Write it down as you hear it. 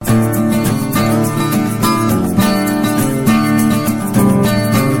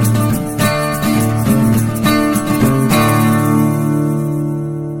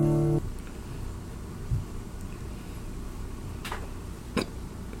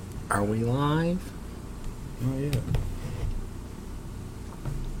Are we live? Not yet.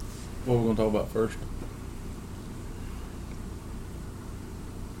 What are we going to talk about first?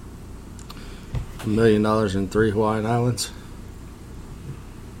 $1 million in 3 Hawaiian Islands.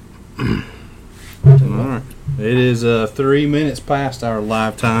 Alright. It is 3 minutes past our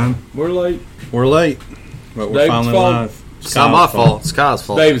live time. We're late. We're late, but we're David's finally fault. live. It's not my fault. It's Kyle's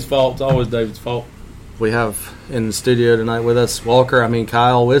fault. David's fault. It's always David's fault. We have in the studio tonight with us Kyle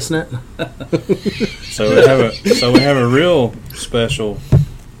Wisnett. So we have a real special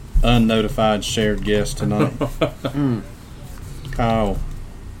unnotified shared guest tonight. Kyle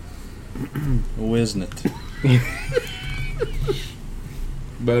Wisnett.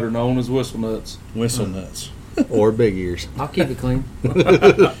 Better known as Whistle Nuts. Whistle Nuts. Or Big Ears. I'll keep it clean.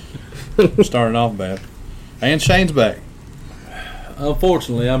 Started off bad. And Shane's back.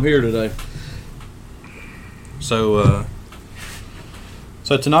 Unfortunately, I'm here today. So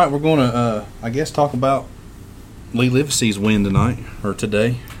tonight we're going to, I guess, talk about Lee Livesey's win tonight, or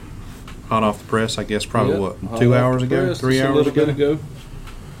today. Hot off the press, I guess, probably, Yep. what, 2 hours ago? Press, 3 just hours a little ago? bit ago.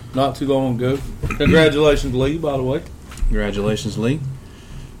 Not too long ago. Congratulations, Lee, by the way. Congratulations, Lee.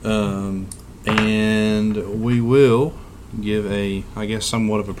 And we will give I guess,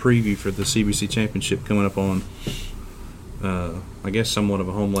 somewhat of a preview for the CBC Championship coming up on, I guess, somewhat of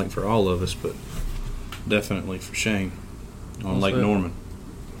a home lake for all of us, but definitely for Shane on What's Lake that? Norman.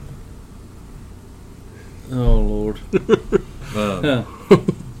 Oh, Lord.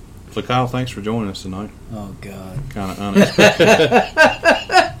 So, Kyle, thanks for joining us tonight. Oh, God. Kind of unexpected.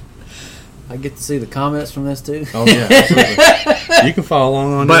 I get to see the comments from this, too? Oh, yeah, absolutely. You can follow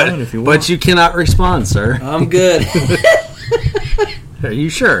along on your own if you want. But you cannot respond, sir. I'm good. Are you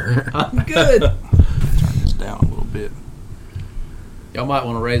sure? I'm good. Turn this down a little bit. Y'all might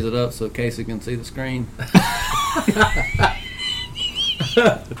want to raise it up so Casey can see the screen.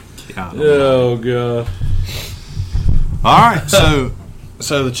 Oh, God. All right,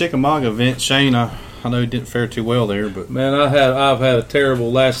 so the Chickamauga event, Shane, I know you didn't fare too well there, but Man, I've had a terrible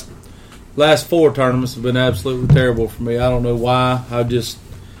last 4 tournaments have been absolutely terrible for me. I don't know why. I just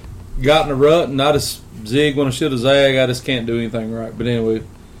got in a rut and I just zig when I should have zag. I just can't do anything right. But anyway,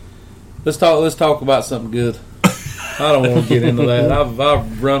 let's talk about something good. I don't want to get into that.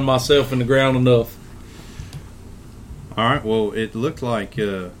 I've run myself in the ground enough. all right. Well, it looked like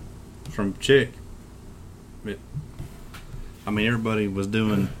from Chick, everybody was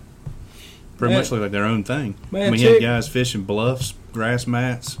doing pretty much like their own thing. Man, you had Chick- guys fishing bluffs, grass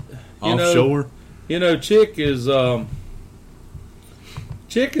mats, You know, offshore. Chick is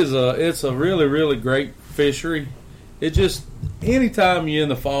it's a really, really great fishery. It just anytime you're in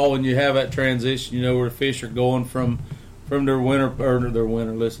the fall and you have that transition, where the fish are going from their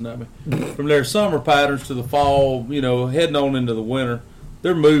listen to me, from their summer patterns to the fall, heading on into the winter,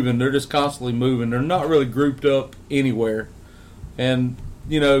 they're moving. They're just constantly moving. They're not really grouped up anywhere. And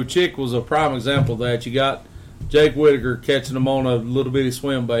Chick was a prime example of that. You got Jake Whitaker catching them on a little bitty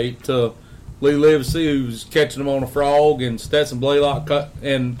swim bait to Lee Livesey, who's catching them on a frog, and Stetson Blaylock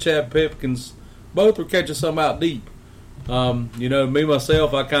and Chad Pipkins both were catching some out deep. Me,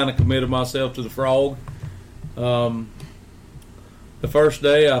 myself, I kind of committed myself to the frog. The first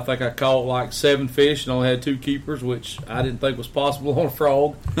day, I think I caught like 7 fish and only had 2 keepers, which I didn't think was possible on a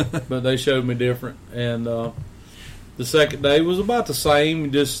frog, but they showed me different. And the second day was about the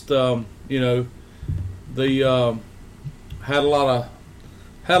same, just, had a lot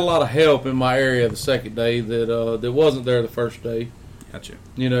of help in my area the second day that wasn't there the first day. Gotcha.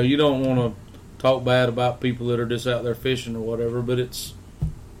 You don't want to talk bad about people that are just out there fishing or whatever, but it's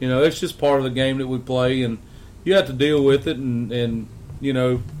it's just part of the game that we play, and you have to deal with it and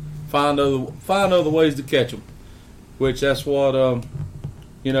find other ways to catch them. Which that's what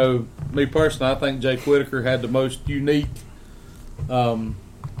me personally, I think Jake Whitaker had the most unique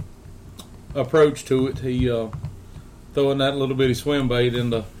approach to it. He throwing that little bitty swim bait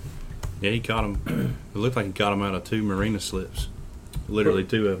in the. Yeah, he caught him. It looked like he caught him out of 2 marina slips. Literally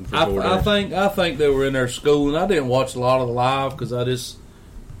 2 of them for 4 days. I think they were in their school, and I didn't watch a lot of the live because I just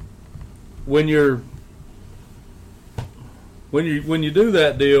when you do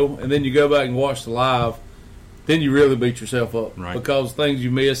that deal and then you go back and watch the live, then you really beat yourself up because things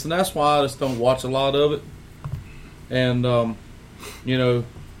you miss, and that's why I just don't watch a lot of it. And I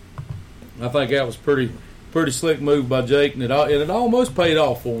think that was pretty slick move by Jake, and it almost paid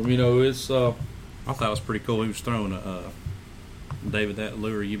off for him. It's I thought it was pretty cool. He was throwing David, that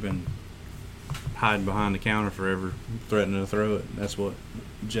lure you've been hiding behind the counter forever, threatening to throw it. That's what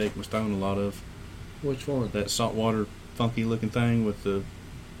Jake was throwing a lot of. Which one? That saltwater funky looking thing with the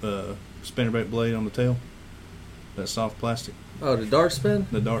spinnerbait blade on the tail. That soft plastic. Oh, the dart spin?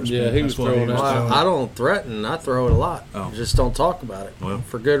 The dart Yeah, spin. he That's was what throwing Well, that. I don't throw I throw it a lot. Oh. Just don't talk about it. Well,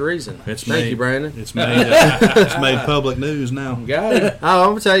 for good reason. It's Thank made- you, Brandon. It's made public news now. Got it. Oh, I'm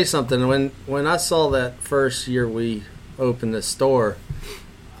gonna tell you something. When I saw that first year we opened the store,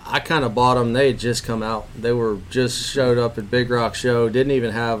 I kind of bought them. They had just come out. They were just showed up at Big Rock Show. Didn't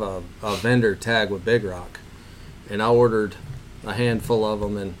even have a vendor tag with Big Rock, and I ordered a handful of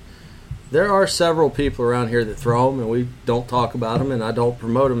them. And there are several people around here that throw them, and we don't talk about them, and I don't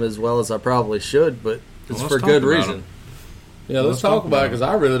promote them as well as I probably should. But it's Well, for let's good talk about reason. 'em. Yeah, let's talk about it because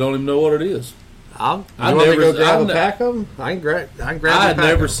I really don't even know what it is. You I want me to never- go grab I a ne- pack of them? I can grab. I a had pack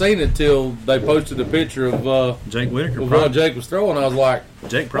never of 'em. seen it till they posted a picture of Jake Whitaker. what Probably, Jake was throwing. I was like,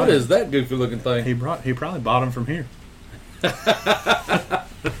 Jake "What probably is that goofy looking thing?" He probably bought him from here.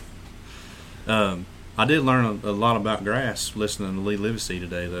 I did learn a lot about grass listening to Lee Livesey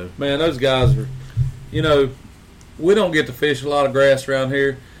today, though. Man, those guys are. You know, we don't get to fish a lot of grass around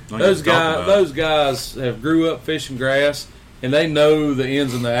here. I get to talk about it. Those guys have grew up fishing grass, and they know the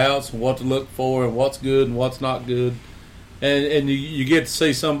ins and the outs and what to look for and what's good and what's not good. And you get to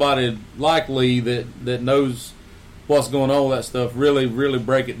see somebody like Lee that knows what's going on with that stuff. Really, really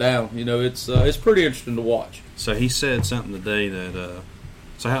break it down. You know, it's pretty interesting to watch. So he said something today that.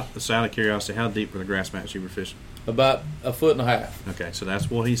 So out of curiosity, how deep were the grass mats you were fishing? About a foot and a half. Okay, so that's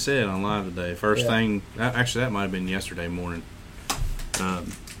what he said on live today. First Yeah. thing, actually, that might have been yesterday morning.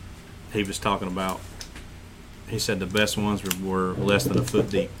 He was talking about. He said the best ones were less than a foot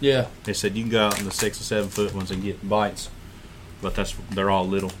deep. Yeah, He said you can go out in the 6 or 7 foot ones and get bites, but they're all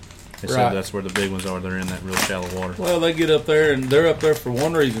little. He Right. said that's where the big ones are. They're in that real shallow water. well, they get up there, and they're up there for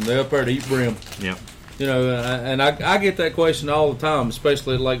one reason. They're up there to eat brim. Yep. You know, and I get that question all the time,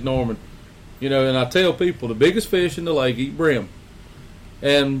 especially at Lake Norman. You know, and I tell people the biggest fish in the lake eat brim.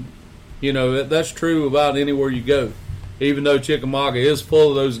 And, you know, that's true about anywhere you go. Even though Chickamauga is full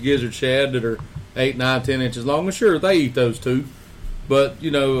of those gizzard shad that are 8, 9, 10 inches long, and sure, they eat those too. But, you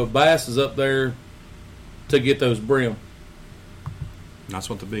know, a bass is up there to get those brim. That's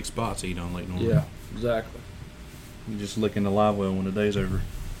what the big spots eat on Lake Norman. Yeah, exactly. You just look in the live well when the day's over.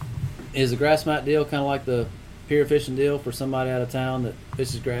 Is the grass mat deal kind of like the pier fishing deal for somebody out of town that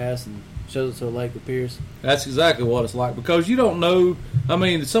fishes grass and shows it to a lake with piers? That's exactly what it's like because you don't know. I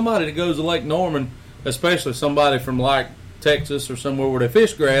mean, somebody that goes to Lake Norman, especially somebody from like Texas or somewhere where they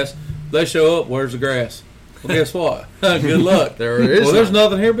fish grass, they show up. Where's the grass? Well, guess what? Good luck. There is Well, there's none.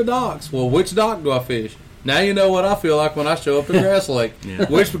 nothing here but docks. Well, which dock do I fish? Now you know what I feel like when I show up to Grass Lake. Yeah.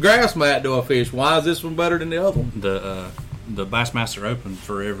 Which grass mat do I fish? Why is this one better than the other one? The Bassmaster Open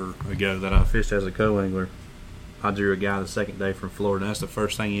forever ago that I fished as a co-angler, I drew a guy the second day from Florida. And that's the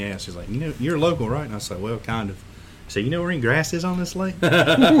first thing he asked. He's like, "You know, you're local, right?" And I said, "Well, kind of." He said, "You know where any grass is on this lake?"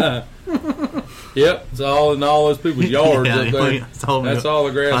 Yep, it's all in all those people's yards Yeah, up he there. told me- That's all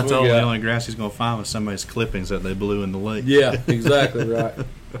the grass I we told him the got. only grass he's going to find was somebody's clippings that they blew in the lake. Yeah, exactly right.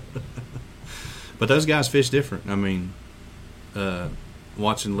 But those guys fish different. I mean,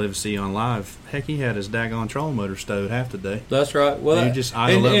 watching Livesey on live, heck, he had his daggone trolling motor stowed half the day. That's right. Well, He that- just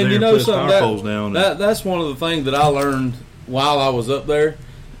idled up there and put his power poles down. That's one of the things that I learned while I was up there.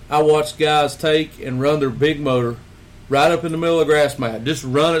 I watched guys take and run their big motor right up in the middle of the grass mat. Just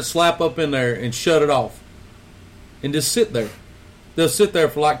run it, slap up in there, and shut it off. And just sit there. They'll sit there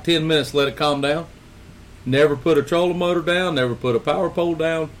for like 10 minutes, let it calm down. Never put a trolling motor down, never put a power pole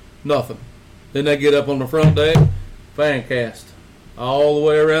down, nothing. Then they get up on the front deck, fan cast all the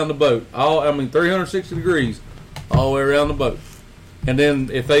way around the boat. 360 degrees all the way around the boat. And then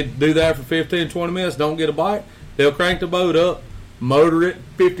if they do that for 15, 20 minutes, don't get a bite, they'll crank the boat up, motor it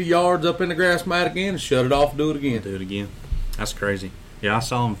 50 yards up in the grass mat again, and shut it off and do it again. Do it again. That's crazy. Yeah, I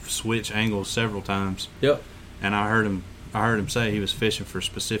saw him switch angles several times, Yep. and I heard him say he was fishing for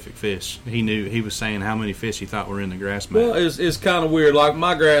specific fish. He was saying how many fish he thought were in the grass mat. Well, it's kind of weird. Like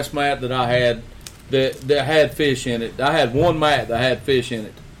my grass mat that I had that had fish in it. I had one mat that had fish in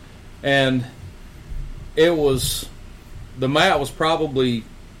it. And the mat was probably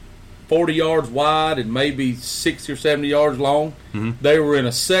 40 yards wide and maybe 60 or 70 yards long. Mhm. They were in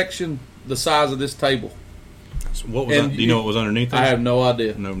a section the size of this table. So what was and do you know what was underneath there? I have no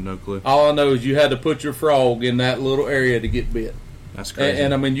idea. No clue. All I know is you had to put your frog in that little area to get bit. That's crazy.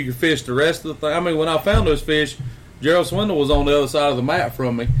 And I mean, you could fish the rest of the thing. I mean, when I found those fish, Gerald Swindle was on the other side of the mat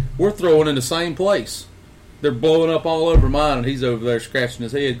from me. We're throwing in the same place. They're blowing up all over mine, and he's over there scratching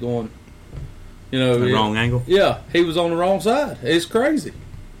his head going, you know. the wrong angle. Yeah, he was on the wrong side. It's crazy.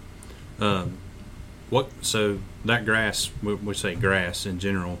 So that grass, we say grass in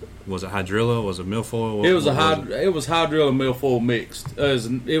general, was it hydrilla? Was it milfoil? It was What it was hydrilla and milfoil mixed.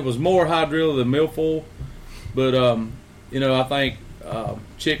 It was more hydrilla than milfoil, but I think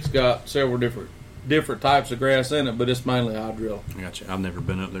Chick's got several different types of grass in it, but it's mainly hydrill. I got you. I've never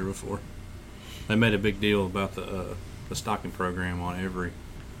been up there before. They made a big deal about the stocking program on every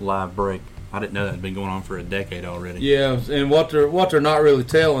live break. I didn't know that had been going on for a decade already. Yeah, and what they're not really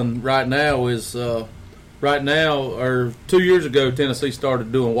telling right now is or 2 years ago, Tennessee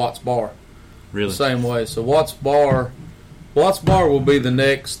started doing Watts Bar Really? the same way. So Watts Bar will be the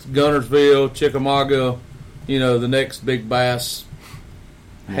next Gunnersville, Chickamauga, the next big bass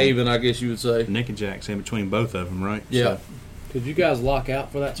haven, I guess you would say. Nick and Jack's in between both of them, right? Yeah. Could you guys lock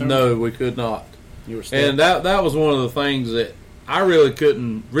out for that tournament? No, we could not. You were stuck. And that was one of the things that I really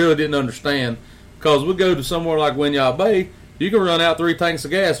didn't understand, because we go to somewhere like Winyah Bay, you can run out 3 tanks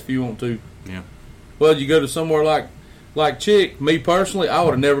of gas if you want to. Yeah. Well, you go to somewhere like Chick, me personally, I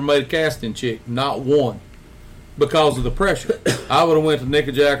would have never made a cast in Chick, not one, because of the pressure. I would have went to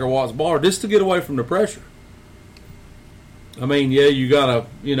Nickajack or Watts Bar just to get away from the pressure. I mean, yeah, you got a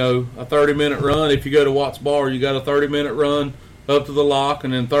 30-minute run. If you go to Watts Bar, you got a 30-minute run up to the lock,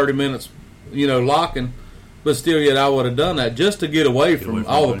 and then 30 minutes, locking. But still, yet I would have done that just to get away from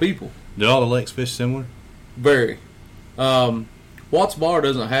all the people. Did all the lakes fish similar? Very. Watts Bar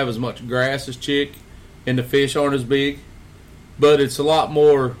doesn't have as much grass as Chick, and the fish aren't as big, but it's a lot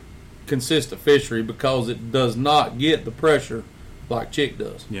more consistent fishery because it does not get the pressure like Chick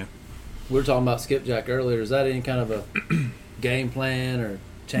does. Yeah. We were talking about skipjack earlier. Is that any kind of a game plan or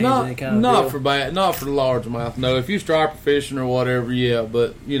change any kind of not deal? for not for the largemouth. No, if you striper fishing or whatever, yeah.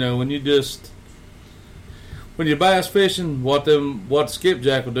 But when you're bass fishing, what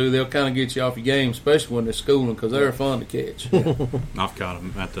skipjack will do, they'll kind of get you off your game, especially when they're schooling, because they're fun to catch. I've caught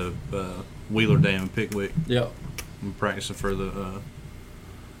them at the Wheeler Dam in Pickwick. Yeah. I'm practicing for the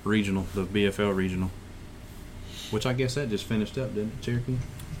regional, the BFL regional, which I guess that just finished up, didn't it, Cherokee?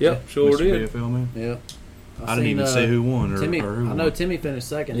 Yep, sure Mr. did. BFL man. Yeah. I didn't even say who won or Timmy, who won. I know Timmy finished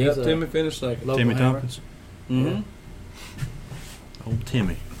second. Yeah, He's Timmy finished second. local Timmy hammer. Tompkins. Mm-hmm. Old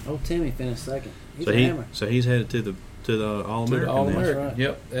Timmy. Oh, Timmy finished second. He's So a hammer. he's headed to the All To the American. All-American. That's right.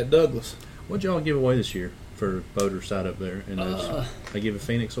 Yep, at Douglas. What'd y'all give away this year for boater side up there? And those, they give a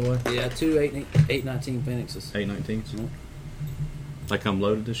Phoenix away. Yeah, 2 819 Phoenixes. 819s. Mhm. They come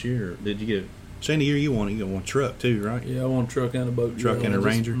loaded this year, or did you get? Shane, the year you got one truck too, right? Yeah, I want a truck and a boat. Truck and a just-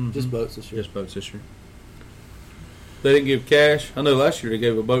 Ranger. mhm. Just boats this year. Just boats this year. They didn't give cash. I know last year they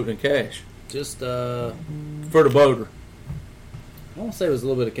gave a boat and cash Just, for the boater. I want to say it was a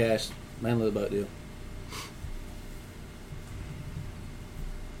little bit of cash, mainly the boat deal.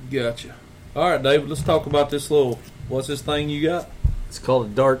 Gotcha. All right, David, let's talk about this what's this thing you got? It's called a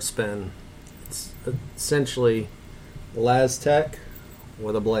dart spin. It's essentially Laztec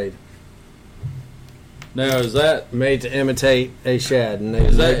with a blade, Now, is that made to imitate a shad. And they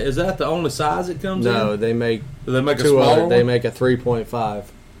is that the only size it comes no, in? they make Do they make a two smaller other. one? They make a 3.5.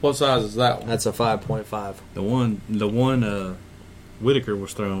 What size is that one? That's a 5.5. The one Whitaker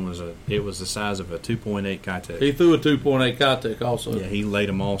was throwing was the size of a 2.8 Kitech. He threw a 2.8 Kitech also. Yeah, he laid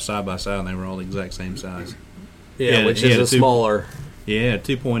them all side by side, and they were all the exact same size. Yeah, which he is had a a two- smaller. Yeah, he had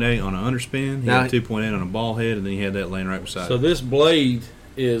 2.8 on an underspin. He Now- had 2.8 on a ball head, and then he had that laying right beside So it. this blade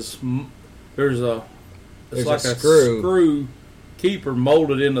is there's a like a screw keeper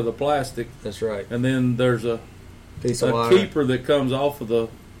molded into the plastic, That's right. and then there's a Piece of wire. keeper that comes off of the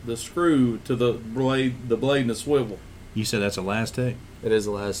screw to the blade and the swivel. You said that's a Laztec? It is a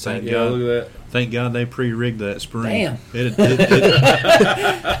Laztec. Thank Yeah, God. look at that. Thank God they pre-rigged that spring. Damn.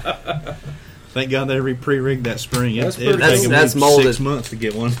 Thank God they pre-rigged that spring. That's It'd pretty taken cool. me That's molded. 6 months to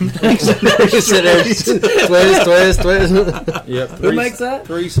get one. You sit there, twist. Yep. Who makes that?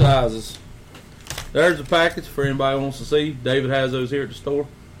 3 sizes. There's the package for anybody who wants to see. David has those here at the store.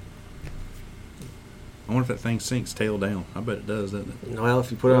 I wonder if that thing sinks tail down. I bet it does, doesn't it? Well, if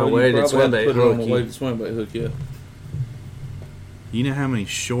you put it on a You weighted probably swim have to bait put it on hook, a weighted swim bait hook, yeah. You know how many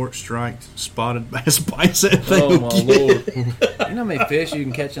short striked spotted bass bites that thing Oh will my get? lord! You know how many fish you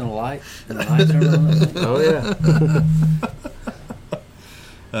can catch in a light? In the light terminal on that thing? oh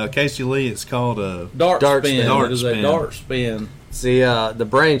yeah. Casey Lee, it's called Dart spin. Dart It is a spin. dart spin. See, the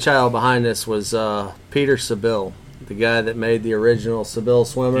brainchild behind this was Peter Seville, the guy that made the original Seville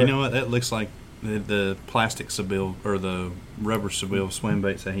swimmer. You know what? That looks like the plastic Seville or the rubber Seville swim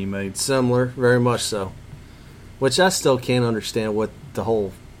baits that he made. Similar, very much so. Which I still can't understand what the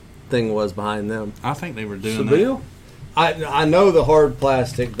whole thing was behind them. I think they were doing Seville? I know the hard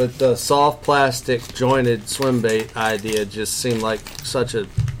plastic, but the soft plastic jointed swim bait idea just seemed like such a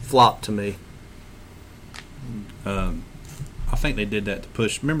flop to me. that. I think they did that to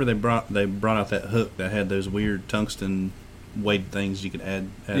push. Remember they brought out that hook that had those weird tungsten weight things you could add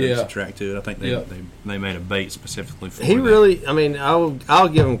Yeah. and subtract to it. I think Yeah. they made a bait specifically for He that. really, I mean, I'll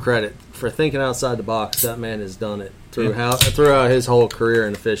give him credit for thinking outside the box. That man has done it throughout his whole career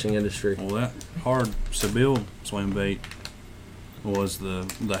in the fishing industry. Well, that hard Seville swim bait was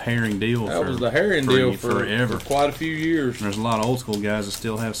the herring deal. That was the herring deal for forever. for quite a few years. There's a lot of old school guys that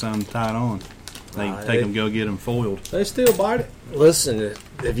still have some tied on. They take them, go get them foiled. They still bite it. Listen,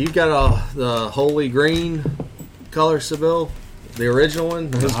 if you got the holy green color Seville, the original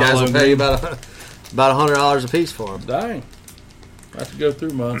one, those guys will pay you about $100 a piece for them. Dang. I have to go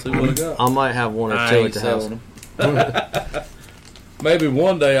through mine and see what I got. I might have one or I two ain't at the house. selling them. Maybe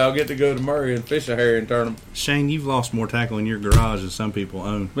one day I'll get to go to Murray and fish a herring tournament. Shane, you've lost more tackle in your garage than some people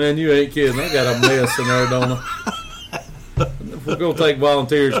own. Man, you ain't kidding. I got a mess in there, don't I? We're going to take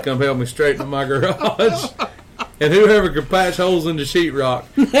volunteers to come help me straighten up my garage. And whoever can patch holes in the sheetrock.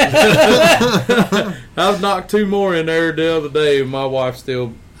 I've knocked 2 more in there the other day, and my wife's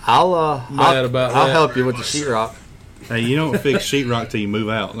still I'll about I'll that. help you with the sheetrock. Hey, you don't fix sheetrock till you move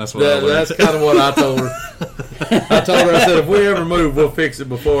out. That's what I learned. That's kind of what I told her. I told her, I said, if we ever move, we'll fix it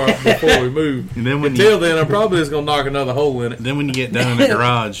before we move. And then when Until then, I'm probably just going to knock another hole in it. Then when you get done in the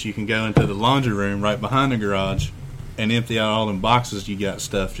garage, you can go into the laundry room right behind the garage and empty out all them boxes you got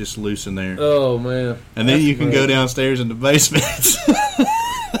stuff just loose in there. Oh, man. And then you can go downstairs in the basement.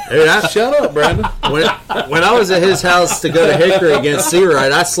 Dude, Shut up, Brandon. when I was at his house to go to Hickory against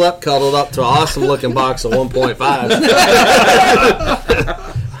Seawright, I slept cuddled up to an awesome looking box of 1.5.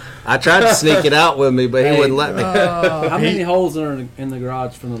 I tried to sneak it out with me, but he wouldn't let me. How many holes are in the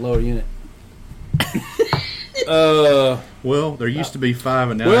garage from the lower unit? Well, there used to be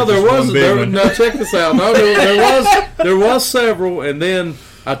 5 and now Well, there's there just was. one big one. Now check this out. No, there was several, and then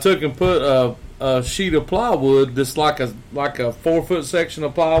I took and put a sheet of plywood, just like a 4-foot section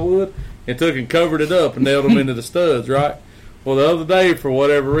of plywood, and took and covered it up and nailed them into the studs. Right. Well, the other day, for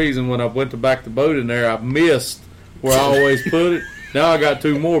whatever reason, when I went to back the boat in there, I missed where I always put it. Now I got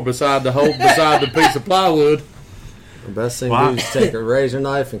 2 more beside the piece of plywood. The best thing to do is take a razor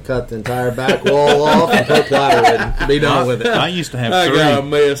knife and cut the entire back wall off and put plywood and be done with it. I used to have I got a 3.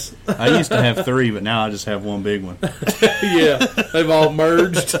 mess. I used to have 3, but now I just have one big one. Yeah, they've all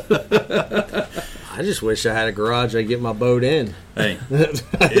merged. I just wish I had a garage I'd get my boat in. Hey,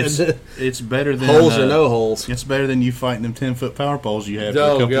 it's better than Holes or no holes. It's better than you fighting them 10-foot power poles you have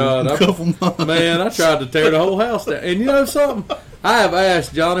Oh, for a God. couple months. Man, I tried to tear the whole house down. And you know something? I have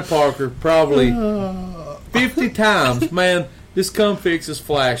asked Johnny Parker probably 50 times, man, this come fix is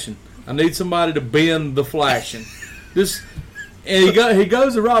flashing. I need somebody to bend the flashing. And he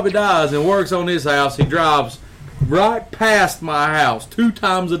goes to Robbie Dyes and works on his house. He drives right past my house 2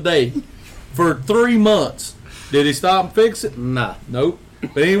 times a day for 3 months. Did he stop and fix it? Nah. Nope.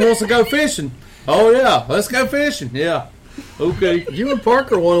 But he wants to go fishing. Oh, yeah, let's go fishing. Yeah. Okay. You and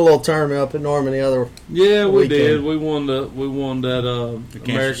Parker won a little tournament up in Norman the other. Yeah, we Weekend. did. We won that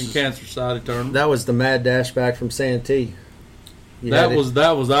American Cancer Society tournament. That was the mad dash back from Santee. I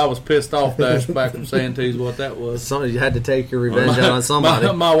was pissed off. Dash back from Santee's what that was. You had to take your revenge out on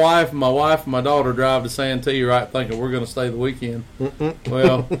somebody. My wife and my daughter drive to Santee, right, thinking we're going to stay the weekend.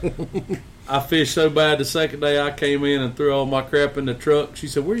 Well, I fished so bad the second day I came in and threw all my crap in the truck. She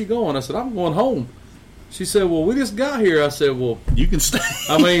said, "Where you going?" I said, "I'm going home." She said, "Well, we just got here." I said, "Well, You can stay.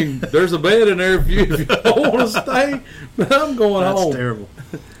 I mean, there's a bed in there if you don't want to stay, but I'm going That's home." terrible.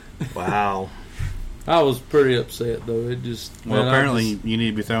 Wow. I was pretty upset though. It just Well, man, apparently you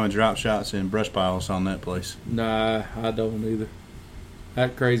need to be throwing drop shots in brush piles on that place. Nah, I don't either.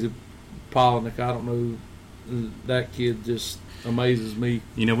 That crazy Polnick, I don't know. That kid just amazes me.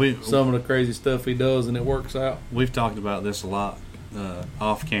 You know, Some of the crazy stuff he does, and it works out. we've talked about this a lot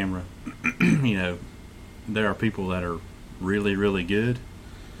off camera. You know, there are people that are really, really good,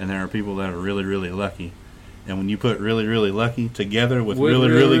 and there are people that are really, really lucky. And when you put really, really lucky together with really,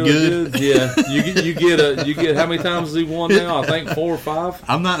 really good, yeah, you get how many times has he won now? I think 4 or 5.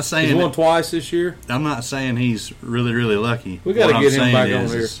 I'm not He's saying won twice this year. I'm not saying he's really, really lucky. We gotta What get I'm him saying back on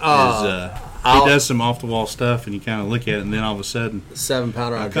is, here. he does some off the wall stuff, and you kind of look at it, and then all of a sudden,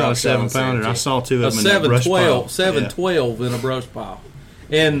 7-pounder. I caught a 7-pounder. I saw 2 A of them in that brush pile. 712 in a brush pile,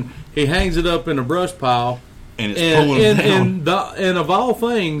 and he hangs it up in a brush pile. And it's pulling them down. And of all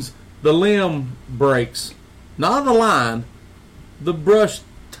things, the limb breaks. Not the line, the brush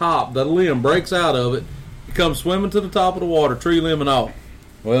top, the limb breaks out of it. It comes swimming to the top of the water, tree limb and all.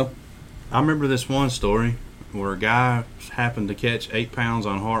 Well, I remember this one story where a guy happened to catch 8 pounds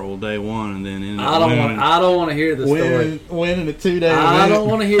on Hartwell day 1, and then ended up I don't want to hear the story. winning a 2-day I don't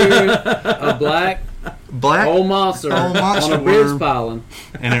want to hear a black Black Old monster, Old monster on a bridge worm. piling.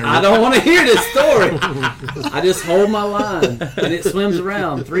 and it, I don't want to hear this story. I just hold my line and it swims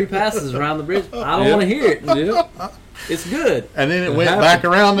around 3 passes around the bridge. I don't want to hear it. Yep. It's good. and then it went happened. back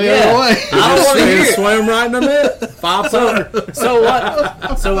around the Yeah. other way. I don't want to hear it. Swam right in the net. 5 pounder. So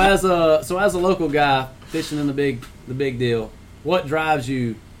what? So as a local guy fishing in the big deal, what drives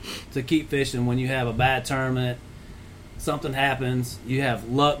you to keep fishing when you have a bad tournament? Something happens, you have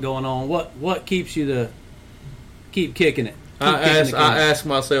luck going on. What keeps you to keep kicking it? I ask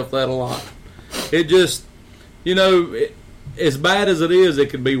myself that a lot. It just, as bad as it is,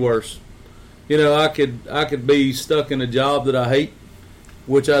 it could be worse. I could be stuck in a job that I hate,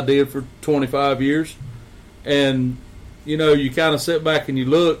 which I did for 25 years, and you kind of sit back and you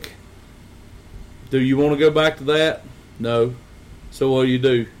look. Do you want to go back to that? No. So what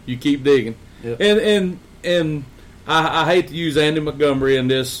do? You keep digging. Yep. And I hate to use Andy Montgomery in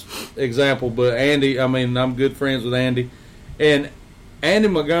this example, but Andy, I'm good friends with Andy. And Andy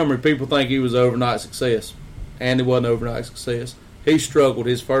Montgomery, people think he was an overnight success. Andy wasn't an overnight success. He struggled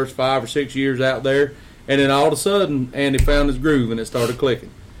his first 5 or 6 years out there, and then all of a sudden, Andy found his groove and it started clicking.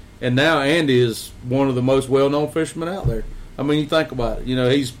 And now Andy is one of the most well-known fishermen out there. You think about it.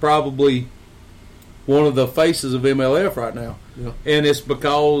 He's probably one of the faces of MLF right now. Yeah. And it's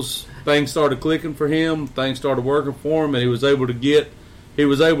because things started clicking for him, things started working for him, and he was able to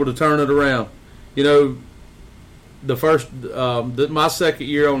turn it around. The first, my second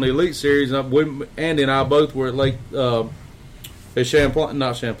year on the Elite Series, Andy and I both were at Champlain,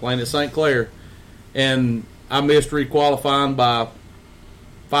 at St. Clair, and I missed requalifying by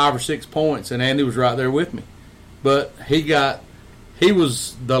 5 or 6 points, and Andy was right there with me. But he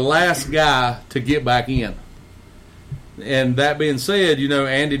was the last guy to get back in. And that being said,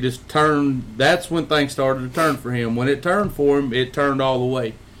 Andy just turned. That's when things started to turn for him. When it turned for him, it turned all the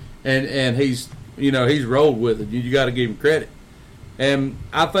way, and he's rolled with it. You got to give him credit, and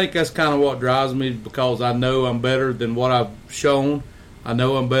I think that's kind of what drives me, because I know I'm better than what I've shown. I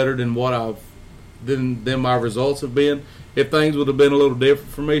know I'm better than what than my results have been. If things would have been a little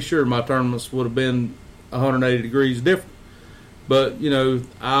different for me, sure, my tournaments would have been 180 degrees different. But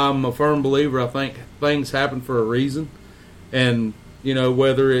I'm a firm believer. I think things happen for a reason. And,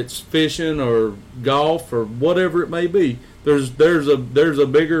 whether it's fishing or golf or whatever it may be, there's a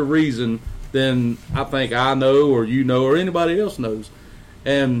bigger reason than I think I know or or anybody else knows.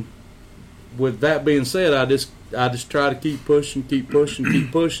 And with that being said, I just try to keep pushing,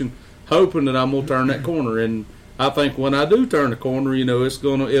 hoping that I'm gonna turn that corner. And I think when I do turn the corner,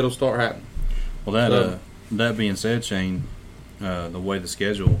 it'll start happening. Well, that being said, Shane, the way the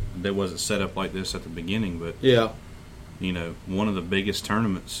schedule, that wasn't set up like this at the beginning, but Yeah. One of the biggest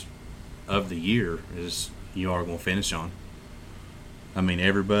tournaments of the year is you are going to finish on.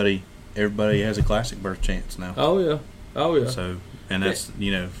 Everybody has a classic berth chance now. Oh yeah. So, and that's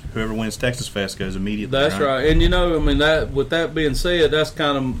whoever wins Texas Fest goes immediately. That's right. And that with that being said, that's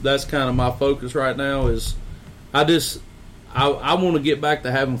kind of my focus right now. Is I want to get back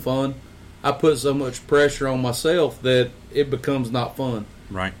to having fun. I put so much pressure on myself that it becomes not fun.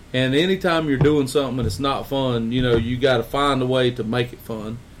 Right. And anytime you're doing something and it's not fun, you got to find a way to make it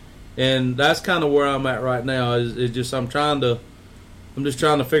fun. And that's kind of where I'm at right now. Is just I'm just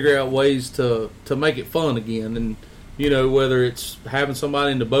trying to figure out ways to make it fun again. And whether it's having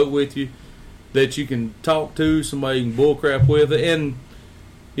somebody in the boat with you that you can talk to, somebody you can bullcrap with, and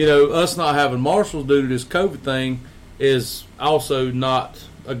us not having marshals due to this COVID thing is also not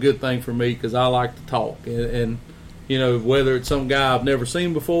a good thing for me, because I like to talk and whether it's some guy I've never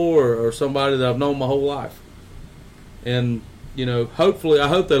seen before or somebody that I've known my whole life. And, hopefully, I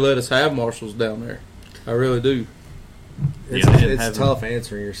hope they let us have marshals down there. I really do. It's tough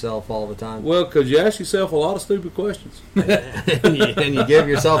answering yourself all the time. Well, because you ask yourself a lot of stupid questions. and you give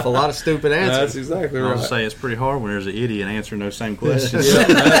yourself a lot of stupid answers. That's exactly I right. was say it's pretty hard when there's an idiot answering those same questions. Yeah,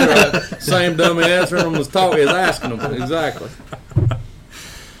 that's right. Same dummy answering them as asking them. Exactly.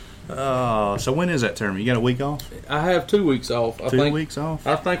 So when is that tournament? You got a week off? I have 2 weeks off. 2 weeks off?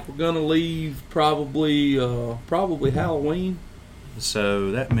 I think we're going to leave probably Halloween.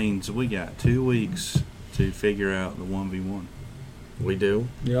 So that means we got 2 weeks to figure out the 1v1. We do.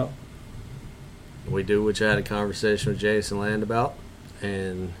 Yeah. We do, which I had a conversation with Jason Land about.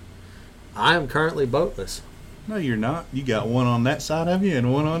 And I am currently boatless. No, you're not. You got one on that side of you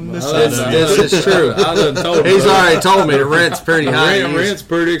and one on this Well, side of you. This is true. I done told him. He's already told me the rent's pretty high. Rent's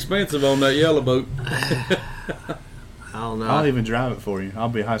pretty expensive on that yellow boat. I don't know. I'll even drive it for you. I'll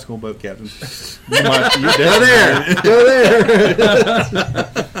be a high school boat captain. Go there.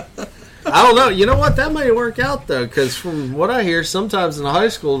 I don't know. You know what? That may work out though, because from what I hear, sometimes in high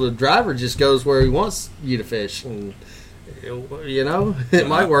school the driver just goes where he wants you to fish, and you know it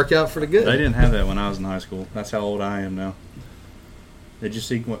might work out for the good. They didn't have that when I was in high school. That's how old I am now. Did you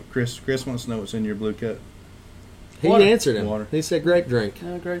see what Chris wants to know what's in your blue cup? He Water. answered him. Water. He said, "Grape drink."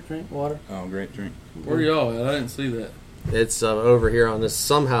 Yeah, great drink, water. Oh, great drink. Where y'all at? I didn't see that. It's over here on this.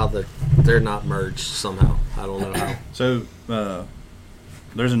 Somehow that they're not merged. Somehow I don't know how. So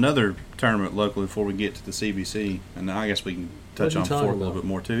there's another tournament locally before we get to the CBC, and I guess we can touch What are on you talking Fork a little about? bit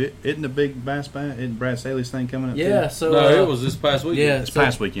more too. Isn't the big bass bat? Isn't Brad Staley's thing coming up? Yeah, too? so No, it was this past weekend. yeah, This so,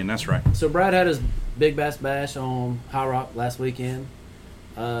 past weekend. That's right. so Brad had his Big Bass Bash on High Rock last weekend.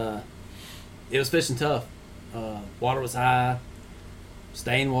 It was fishing tough. Water was high,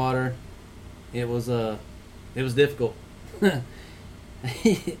 stained water. It was difficult.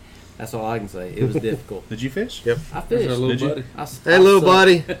 That's all I can say. It was difficult. Did you fish? Yep. I There's fished. our little Did you? buddy. Hey, little sucked.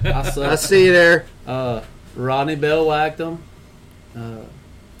 buddy. I I sucked. see you there. Rodney Bell whacked him.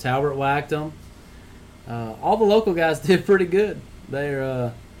 Talbert whacked him. All the local guys did pretty good. They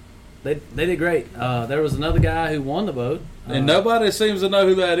did great. There was another guy who won the boat. And nobody seems to know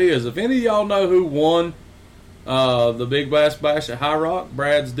who that is. If any of y'all know who won the Big Bass Bash at High Rock,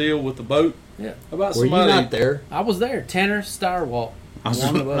 Brad's deal with the boat, Yeah, how about Were you somebody? not there? I was there. Tanner Starwalk I was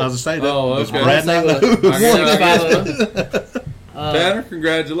won the boat. going to say that. Oh, Does okay. Brad not know? I guess- 65. Tanner,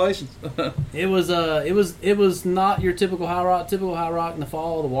 congratulations. It was not your typical high rock. Typical high rock in the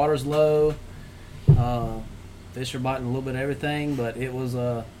fall, the water's low. Fish are biting a little bit of everything, but it was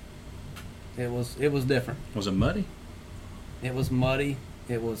different. Was it muddy? It was muddy.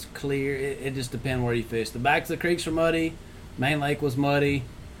 It was clear. It just depends where you fish. The backs of the creeks were muddy. Main Lake was muddy.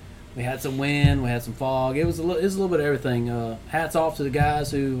 We had some wind. We had some fog. It was a little bit of everything. Hats off to the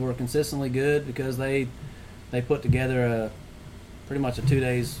guys who were consistently good because they put together pretty much a 2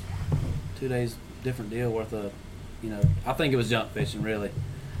 days different deal worth of, I think it was junk fishing really.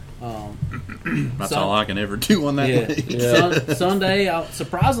 That's Sun- all I can ever do on that Yeah. day. Sunday,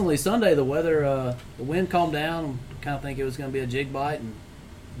 surprisingly Sunday the weather, the wind calmed down. Kind of think it was going to be a jig bite and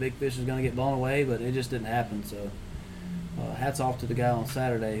big fish was going to get blown away, but it just didn't happen. So hats off to the guy on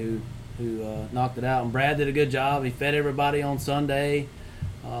Saturday who knocked it out. And Brad did a good job. He fed everybody on Sunday.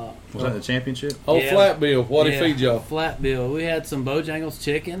 Was that the championship? Old Yeah. Flat Bill, what'd he Yeah, feed y'all? Flat bill. We had some Bojangles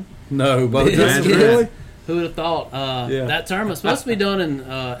chicken. No, but Yes. really? Who would have thought? Yeah. That tournament's supposed to be done in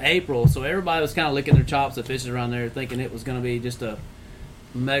April, so everybody was kind of licking their chops at fishes around there, thinking it was going to be just a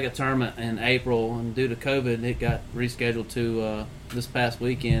mega tournament in April. And due to COVID, it got rescheduled to this past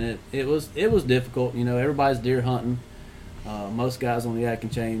weekend. It was difficult. Everybody's deer hunting. Most guys on the Atkin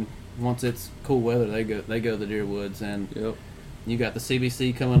chain, once it's cool weather, they go to the deer woods, and Yep. you got the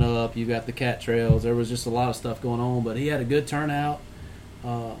CBC coming up. You got the cat trails. There was just a lot of stuff going on, but he had a good turnout.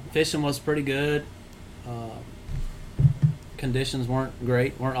 Fishing was pretty good. Conditions weren't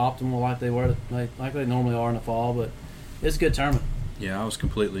great, weren't optimal like they normally are in the fall, but it's a good tournament. Yeah, I was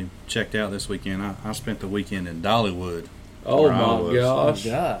completely checked out this weekend. I spent the weekend in Dollywood. Oh where I my was. gosh.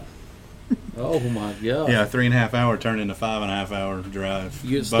 God, Oh my god. Yeah, 3.5 hour turned into 5.5 hour drive.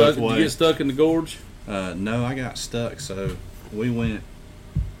 You get both stuck. You ways. get stuck in the gorge. No, I got stuck. So we went.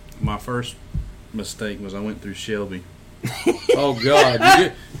 My first mistake was I went through Shelby. Oh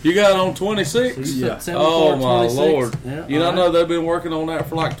god. You got on 26. Yeah. 74, Oh my 26. lord. Yeah, You don't all know right. they've been working on that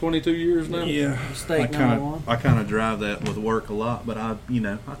for like 22 years now. Yeah, Mistake number one. I kind of drive that with work a lot, but I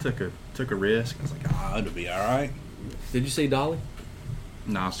took a risk. I was like, it'll be all right. Did you see Dolly?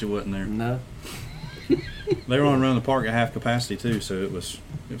 Nah, she wasn't there. No. They were on around the park at half capacity too, so it was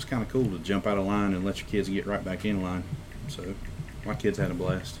kind of cool to jump out of line and let your kids get right back in line. So my kids had a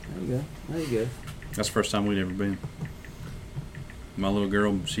blast. There you go. That's the first time we'd ever been. My little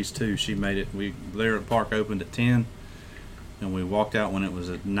girl, she's 2. She made it. There at the park opened at 10, and we walked out when it was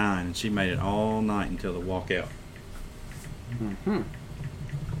at 9, and she made it all night until the walkout. Mm-hmm.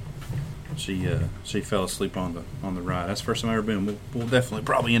 She fell asleep on the ride. That's the first time I've ever been. We'll definitely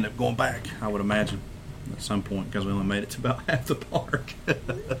probably end up going back, I would imagine, at some point, because we only made it to about half the park.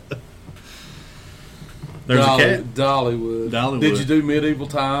 There's a cat. Dollywood. Dollywood. Did you do medieval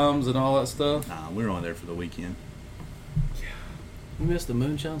times and all that stuff? Nah, we were only there for the weekend. You missed the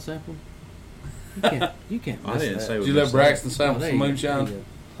moonshine sample. You can't. I miss didn't that. say Did we you let missed Braxton Oh, sample there some you go. moonshine? There you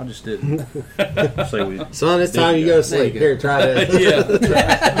I just didn't. Say we. Son, it's time you go to There you sleep. go. Here, try that. Yeah.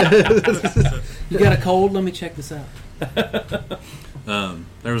 That's right. go. You got a cold? Let me check this out.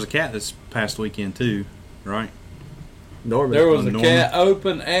 There was a cat this past weekend too, right? Norman. There was a Norman. cat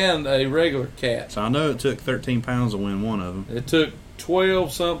open and a regular cat. So I know it took 13 pounds to win one of them. It took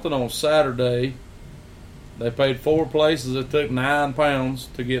 12 something on Saturday. They paid 4 places. It took 9 pounds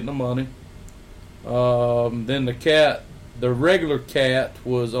to get in the money. Then the regular cat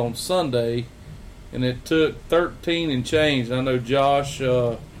was on Sunday, and it took 13 and change. I know Josh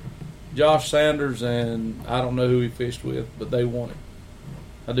Sanders, and I don't know who he fished with, but they won it.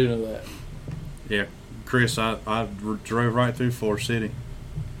 I do know that. Yeah, Chris, I drove right through Forest City.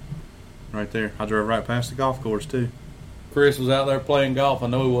 Right there. I drove right past the golf course, too. Chris was out there playing golf. I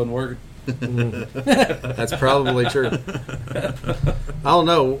know he wasn't working. That's probably true. I don't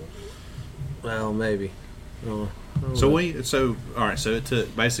know. Well, maybe. I don't know. So all right, so it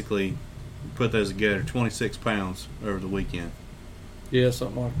took, basically, put those together, 26 pounds over the weekend. Yeah,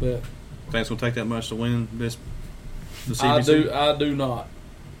 something like that. Think it's going to take that much to win the CBC? I do not.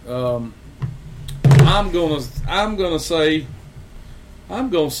 I'm gonna say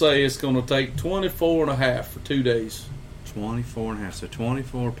it's gonna take 24 and a half for 2 days. 24 and a half, so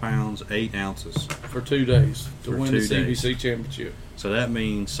 24 pounds, 8 ounces. For 2 days to For win the 2 days. CBC championship. So that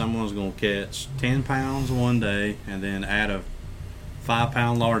means someone's going to catch 10 pounds one day and then add a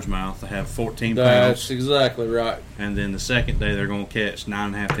 5-pound largemouth to have 14 That's pounds. exactly right. And then the second day they're going to catch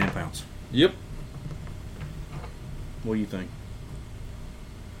 9.5, 10 pounds. Yep. What do you think?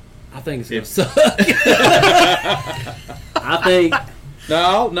 I think it's gonna suck. I think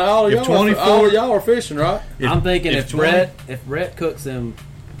No, If y'all, 24 y'all are fishing, right? I'm thinking if if 20 Brett cooks them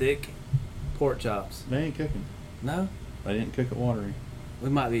thick pork chops. They ain't cooking. No, They didn't cook it watery. we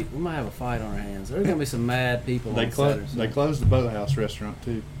might have a fight on our hands. There's gonna be some mad people on Saturday. closed the Boathouse restaurant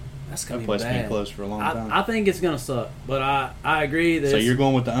too. That's gonna That be place bad. been closed for a long time. I think it's gonna suck, but I agree that So you're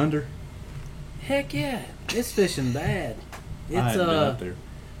going with the under? heck yeah, it's fishing bad. I It's haven't been up there.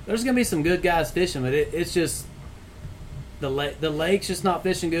 there's gonna be some good guys fishing, but it's just the lake's just not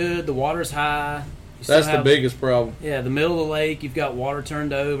fishing good. The water's high. You still That's the have- biggest problem. Yeah, the middle of the lake, you've got water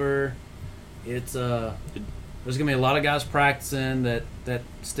turned over. It's there's gonna be a lot of guys practicing that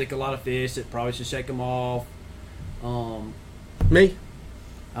stick a lot of fish that probably should shake them off. Me?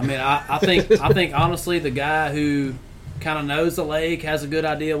 I mean, I think honestly, the guy who kind of knows the lake, has a good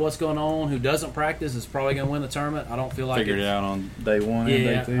idea of what's going on, who doesn't practice, is probably gonna win the tournament. I don't feel like Figured it out on day one and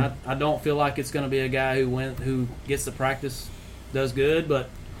day two. yeah, I don't feel like it's going to be a guy who gets the practice, does good, but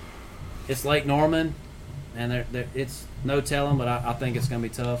it's Lake Norman, and it's no telling, but I think it's going to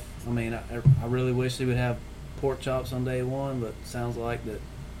be tough. I mean, I really wish he would have pork chops on day one, but it sounds like that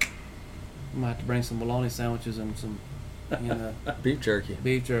we might have to bring some bologna sandwiches and some, Beef jerky.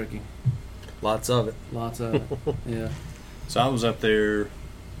 beef jerky. Lots of it. Lots of it. Yeah. So I was up there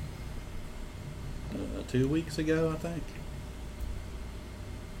 2 weeks ago, I think.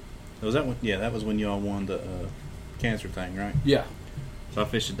 Was that when? Yeah, that was when y'all won the cancer thing, right? Yeah. So I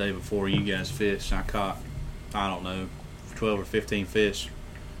fished the day before you guys fished. I caught, I don't know, 12 or 15 fish,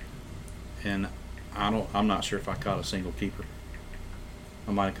 and I'm not sure if I caught a single keeper.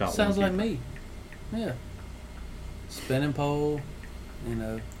 I might have caught Sounds one like keeper. me. Yeah. Spinning pole,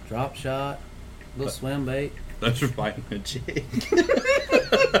 drop shot, little swim bait. Those are biting a jig.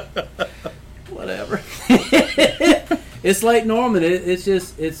 Whatever. It's Lake Norman.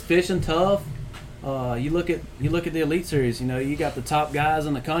 It's fishing tough. You look at the Elite Series. You got the top guys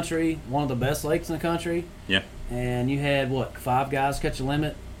in the country, one of the best lakes in the country. Yeah. And you had 5 guys catch a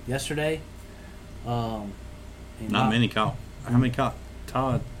limit yesterday. Not many caught. How many caught?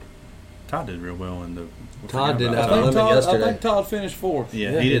 Todd did real well in the. Todd did I have a limit think yesterday. I think Todd finished 4th.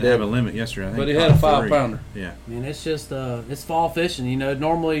 Yeah, Yeah, he he didn't did. have a limit yesterday. I think But he had a caught 5-pounder. Yeah. I mean, it's just it's fall fishing.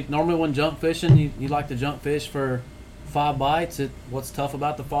 Normally when junk fishing, you like to junk fish for 5 bites. What's tough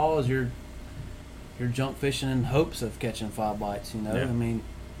about the fall is you're junk fishing in hopes of catching 5 bites. Yeah. I mean,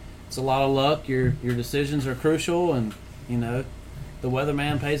 it's a lot of luck. Your decisions are crucial, and the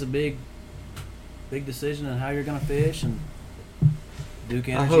weatherman plays a big decision on how you're going to fish. And Duke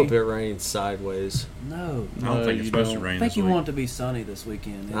Energy. I hope it rains sideways. No, I don't think it's you supposed to don't. rain I think this you week. want it to be sunny this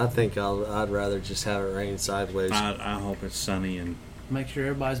weekend. I think I'd rather just have it rain sideways. I hope it's sunny and Make sure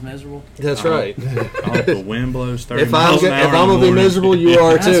everybody's miserable. That's right. I hope the wind blows 30 If I'm miles an hour in the gonna be morning. miserable, you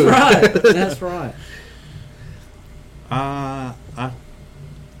are That's too. right. That's right.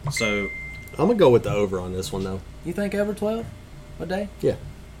 So I'm gonna go with the over on this one though. You think over 12 a day? Yeah.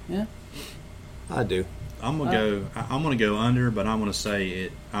 Yeah. I do. I'm gonna go under, but I'm gonna say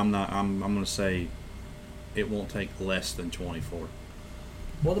it. I'm gonna say it won't take less than 24.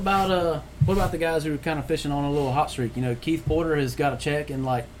 What about the guys who are kind of fishing on a little hot streak? Keith Porter has got a check in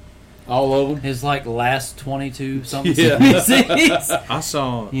All of them. his last 22 something Yeah. CBCs. I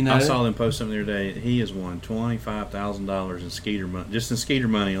saw You know? I saw them post something the other day. He has won $25,000 in Skeeter money, just in Skeeter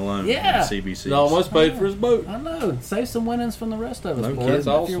money alone. Yeah. in CBC. He almost paid for his boat. I know. Save some winnings from the rest of us, No boys.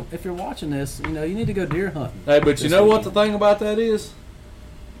 kidding. If That's you're watching this, you need to go deer hunting. Hey, but you This know what the weekend. thing about that is?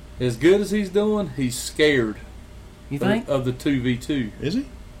 as good as he's doing, he's scared You think? of the 2v2. Is he?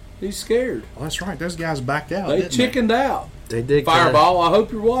 He's scared. Oh, that's right. Those guys backed out. They didn't chickened out. They did Fireball, I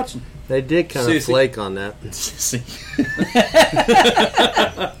hope you're watching. They did kind Sissy. of flake on that. See?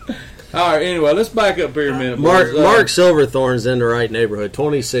 All right, anyway, let's back up here a minute. Mark boys. Silverthorne's in the right neighborhood.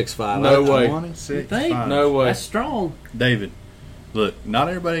 26-5. No way. 26, You think? 5. No way. That's strong. David, look, not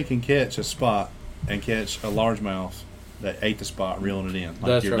everybody can catch a spot and catch a largemouth that ate the spot, reeling it in like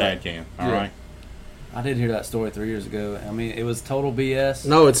That's your right. dad can. All Yeah. right. I did hear that story 3 years ago. I mean, it was total BS.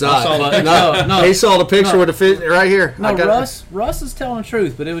 No, it's not. saw the no, He saw the picture with the fish right here. No, I got Russ is telling the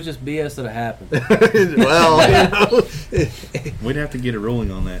truth, but it was just BS that it happened. Well, We'd have to get a ruling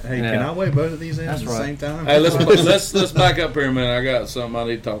on that. Hey, Yeah. can I weigh both of these in That's at the right. same time? Hey, let's back up here a minute. I got something I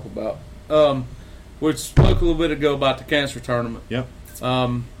need to talk about. We spoke a little bit ago about the cancer tournament. Yep.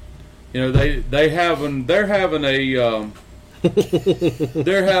 You know they're having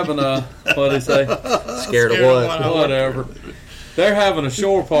a what do they say? scared of what? Whatever. They're having a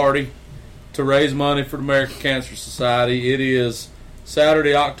shore party to raise money for the American Cancer Society. It is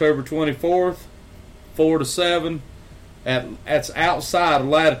Saturday, October 24th, 4 to 7. That's outside of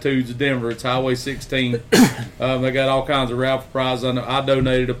Latitudes of Denver. It's Highway 16. They got all kinds of raffle prizes. I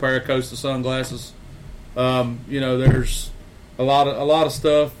donated a pair of Costa sunglasses. You know, there's a lot of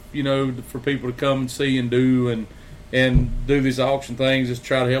stuff, you know, for people to come and see and do do these auction things, just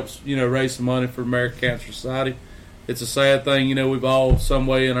try to help, you know, raise some money for American Cancer Society. It's a sad thing, you know, we've all some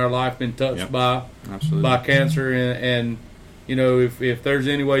way in our life been touched Yep. by Absolutely. cancer, and you know, if there's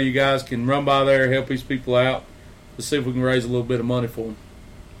any way you guys can run by there, help these people out, let's see if we can raise a little bit of money for them.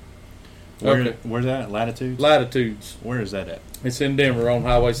 Okay. Where's that at? Latitudes? Latitudes. Where is that at? It's in Denver on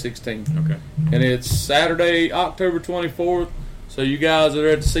Highway 16. Okay. And it's Saturday, October 24th. So you guys that are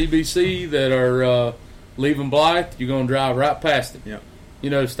at the CBC that are leaving Blythe, you're going to drive right past it. Yep. You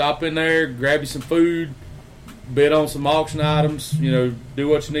know, stop in there, grab you some food, bid on some auction items, you know, do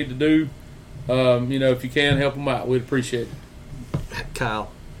what you need to do. You know, if you can, help them out. We'd appreciate it.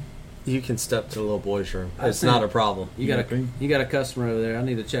 Kyle, you can step to the little boy's room. I It's see. not a problem. You got a customer over there. I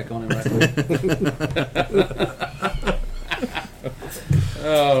need to check on him right quick.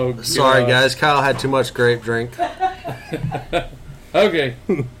 Oh, Sorry, gosh. guys. Kyle had too much grape drink. Okay.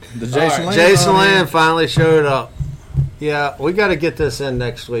 The Jason Jason Land Jason Land finally showed up. Yeah, we got to get this in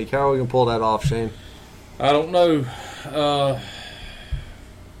next week. How are we going to pull that off, Shane? I don't know.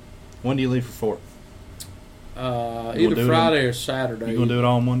 When do you leave for Fort? You Either do it Friday or Saturday. You going to do it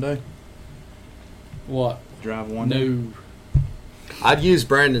all in one day? What? Drive one day? No. I'd use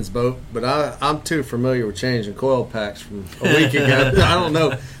Brandon's boat, but I'm too familiar with changing coil packs from a week ago. I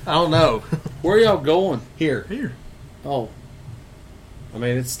don't know. Where y'all going? Here. Oh, I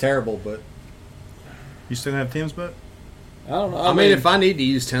mean, it's terrible, but You still have Tim's boat? I don't know. I mean, if I need to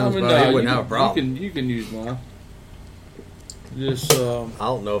use Tim's boat, he wouldn't have a problem. You can use mine. Just I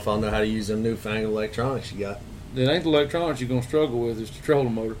don't know if I'll know how to use them newfangled electronics you got. it ain't the electronics you're gonna struggle with. It's the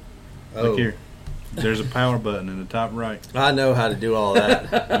trolling motor. Look here. There's a power button in the top right. I know how to do all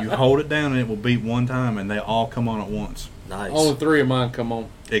that. You hold it down and it will beep one time and they all come on at once. Nice. Only 3 of mine come on.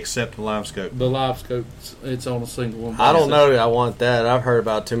 Except the live scope. The live scope, it's on a single one. I don't know that I want that. I've heard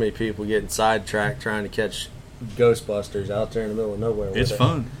about too many people getting sidetracked trying to catch Ghostbusters out there in the middle of nowhere. with It's it.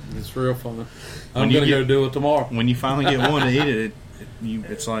 fun. It's real fun. When I'm you gonna get- go do it tomorrow. When you finally get one to eat it,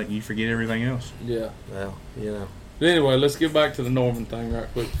 it's like you forget everything else. Yeah. Well, you know. But anyway, let's get back to the Norman thing right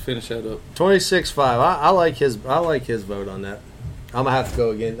quick to finish that up. 26-5. I like his vote on that. I'm gonna have to go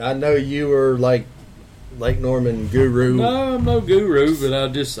again. I know you were like Lake Norman guru. No, I'm no guru, but I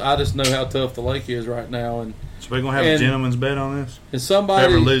just know how tough the lake is right now, and So we're gonna have a gentleman's bet on this. somebody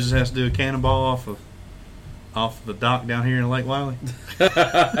Whoever loses has to do a cannonball off the dock down here in Lake Wiley.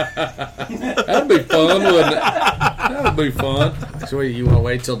 that'd be fun, wouldn't it? That would be fun. So what, you want to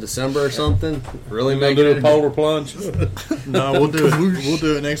wait till December or something? Really We're gonna make do it a polar plunge. No, we'll do it. We'll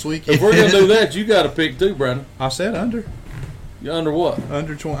do it next week. If we're gonna do that, you got to pick too, Brandon. I said under. You under what?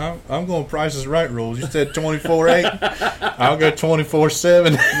 Under 20. I'm going Price's Right rules. You said 24-8. I'll go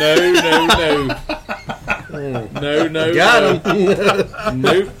 24-7. No. Got him.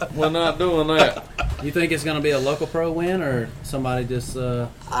 Nope, we're not doing that. You think it's going to be a local pro win or somebody just?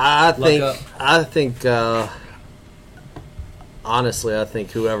 I up. think. Honestly, I think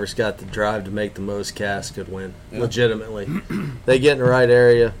whoever's got the drive to make the most casts could win. Yeah. Legitimately, they get in the right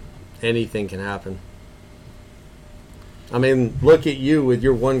area, anything can happen. I mean, look at you with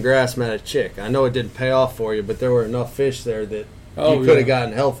your one grass matted chick. I know it didn't pay off for you, but there were enough fish there that you could have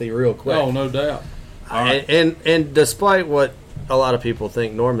gotten healthy real quick. Oh, no doubt. And despite what a lot of people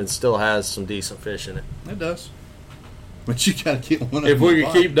think, Norman still has some decent fish in it. It does. But you got to get one of If them. we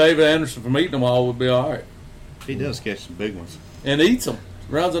could keep David Anderson from eating them all, we'd be all right. He does catch some big ones. And eats them.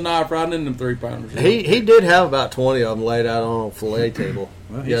 Runs a knife right in them 3-pounders. He did have about 20 of them laid out on a fillet table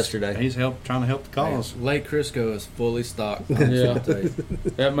Well, yesterday. He's trying to help the cause. Lake Crisco is fully stocked. Yeah.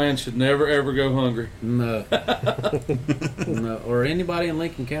 That man should never, ever go hungry. No. No. Or anybody in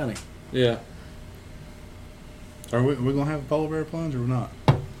Lincoln County. Yeah. Are we going to have a polar bear plunge or not?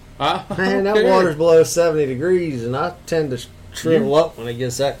 I Man, don't that care. water's below 70 degrees, and I tend to shrivel up when it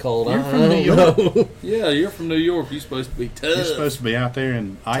gets that cold. You're I from don't New York. know. Yeah, you're from New York. You're supposed to be tough. You're supposed to be out there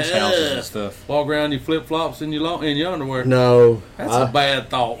in ice houses and stuff. Walk around in your flip-flops and your underwear. No, That's a bad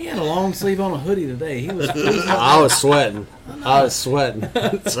thought. He had a long sleeve on a hoodie today. He was I was sweating. That's something.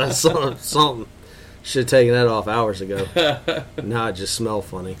 Should have taken that off hours ago. Now I just smell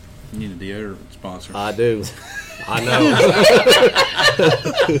funny. You need a deodorant sponsor. I do. I know.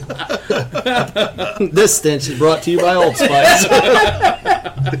 This stench is brought to you by Old Spice.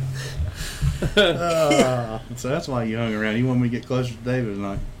 So that's why you hung around. You want me to get closer to David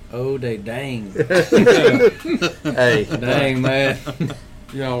tonight. oh, they dang. Hey, Dang, man.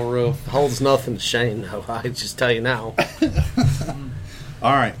 Y'all rough. holds nothing to Shane, though. I just tell you now.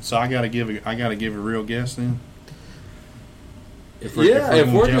 All right, so I got to give a real guess then. If we're gonna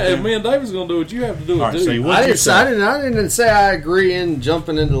jump if in. me and David's gonna do it, you have to do it All right, too. so you- What's your I didn't say I agree in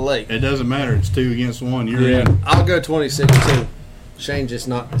jumping into the lake. It doesn't matter. It's 2 against 1. You're Yeah. in. I'll go 26 too. Shane just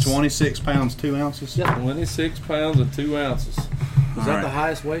knocked 26 pounds 2 ounces. Yeah. 26 pounds and 2 ounces. Was All that right. the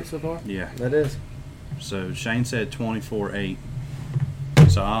highest weight so far? Yeah. That is. So Shane said 24.8.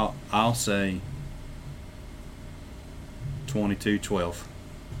 So I'll say 22.12.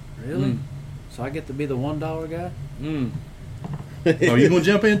 Really? Mm. So I get to be the $1 guy? Mm. Oh, you gonna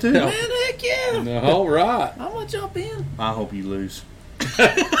jump in too? No. Man, heck yeah. No, all right. I'm going to jump in. I hope you lose. Me Hang too,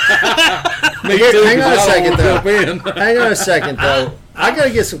 on a 'cause I don't second, wanna though. jump in. Hang on a second, though. I got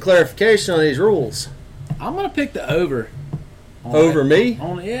to get some clarification on these rules. I'm going to pick the over. on Over it. me?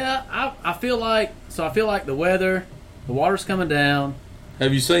 I feel like the weather, the water's coming down.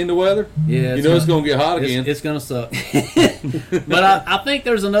 Have you seen the weather? Yeah, You know it's gonna get hot again. It's gonna suck. But I think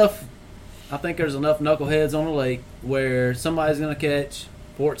there's enough. I think there's enough knuckleheads on the lake where somebody's gonna catch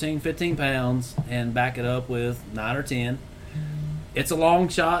 14, 15 pounds and back it up with 9 or 10. It's a long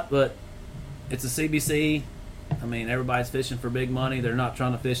shot, but it's a CBC. I mean, everybody's fishing for big money. They're not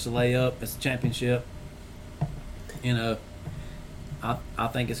trying to fish the layup. It's a championship. You know, I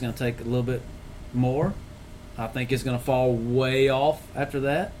think it's going to take a little bit more. I think it's going to fall way off after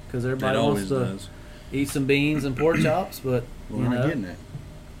that because everybody It wants always to does. eat some beans and pork chops. But Well, you we're not know, getting that.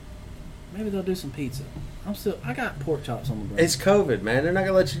 maybe they'll do some pizza. I got pork chops on the grill. It's COVID, man. They're not going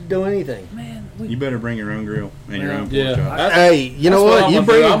to let you do anything. Man, You better bring your own grill and your own pork Yeah. chop. Hey, you know That's what? I'm You gonna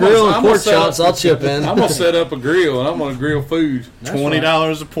bring do. a I'm grill gonna- and pork set up- chops, I'll chip in. I'm gonna set up a grill and I'm gonna grill food. That's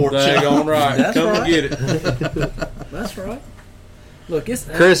 $20 a pork chop. Daggone right. That's Come right. and get it. That's right. Look, it's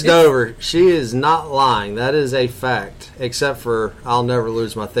Chris it's, Dover, she is not lying. That is a fact. Except for I'll never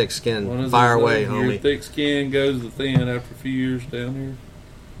lose my thick What skin. is Fire it away, say? Your homie. thick skin goes to thin after a few years down here.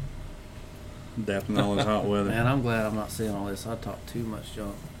 Dapping all this hot weather. Man, I'm glad I'm not seeing all this. I talk too much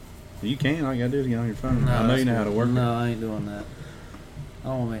junk. You can. All you gotta do is get on your phone. I know that's you know how to good. work it. No, I ain't doing that. I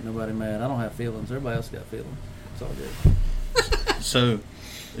don't want to make nobody mad. I don't have feelings. Everybody else got feelings. It's all good. So,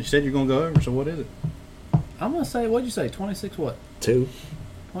 you said you're gonna go over. So what is it? I'm gonna say, what'd you say? 26 what? 2.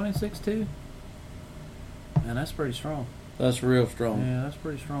 26-2. Man, that's pretty strong. That's real strong. Yeah, that's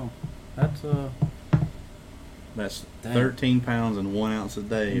pretty strong. That's That's Dang. 13 pounds and 1 ounce a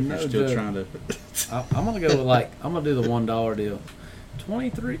day. If No you're still joke. trying to. I'm gonna go with I'm gonna do the $1 deal.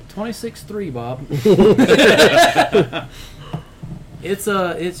 26-3, Bob.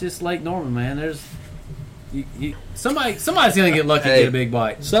 It's just Lake Norman, man. There's somebody's gonna get lucky and Hey. get a big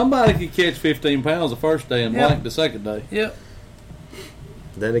bite. Somebody could catch 15 pounds the first day and Yeah. blank the second day. Yep.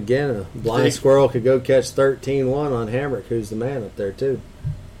 Then again, a blind squirrel could go catch 13-1 on Hamrick, who's the man up there, too.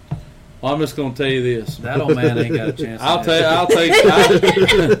 Well, I'm just gonna tell you this. That old man ain't got a chance. I'll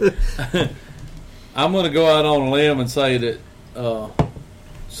I'm gonna go out on a limb and say that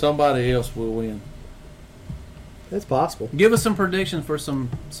somebody else will win. It's possible. Give us some predictions for some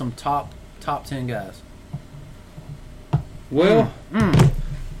top 10 guys. Well,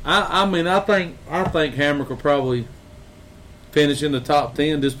 I mean, I think Hamrick will probably finish in the top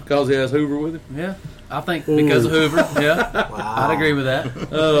 10 just because he has Hoover with him. Yeah, I think because of Hoover. Yeah, Wow. I'd agree with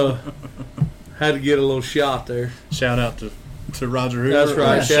that. Had to get a little shot there. Shout out to Roger Hoover. That's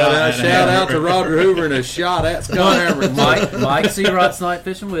right. Or Shout at out Hammer. to Roger Hoover and a shot at Scott Hamrick. Mike Seawright's night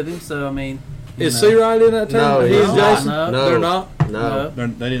fishing with him, so I mean, Is Seawright in that tournament? No, he he's and not. Jason? No. They're not. No.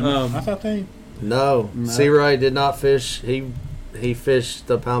 They didn't. Um, I thought they. No, No. Seawright did not fish. He fished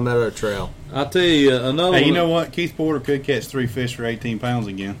the Palmetto Trail. I'll tell you another Hey, you one. know what? Keith Porter could catch 3 fish for 18 pounds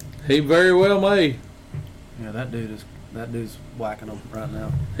again. He very well may. Yeah, that dude's whacking them right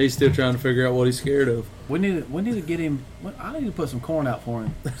now. He's still trying to figure out what he's scared of. We need to get him. I need to put some corn out for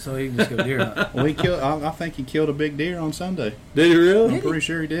him so he can just go deer hunt. Well, he killed. I think he killed a big deer on Sunday. Did he really? I'm pretty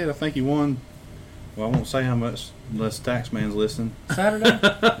sure he did. I think he won. Well, I won't say how much unless Taxman's listening. Saturday,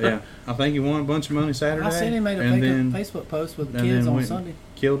 Yeah, I think he won a bunch of money Saturday. I seen him made a and then Facebook post with the and kids then on went- Sunday.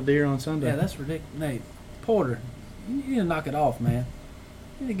 killed a deer on Sunday. Yeah, that's ridiculous. Nate Porter, you need to knock it off, man.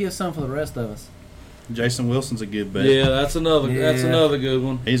 You need to give some for the rest of us. Jason Wilson's a good bet. Yeah, that's another Yeah. good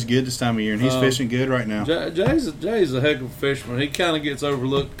one. He's good this time of year, and he's fishing good right now. Jay's a heck of a fisherman. He kind of gets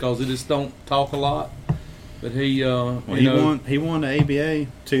overlooked because he just don't talk a lot. But he, Well, he won the ABA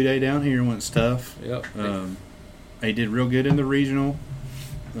 2-day down here when it's tough. Yep. He did real good in the regional.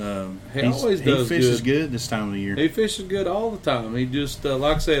 He always does He fishes good this time of the year. He fishes good all the time. He just,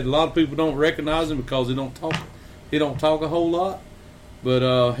 like I said, a lot of people don't recognize him because he don't talk. He don't talk a whole lot.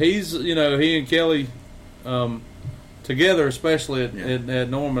 But he's, he and Kelly together, especially at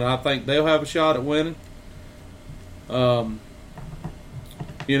Norman, I think they'll have a shot at winning.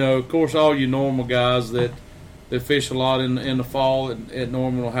 Of course, all you normal guys that fish a lot in the fall at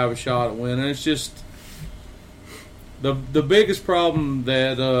Norman will have a shot at winning. It's just the biggest problem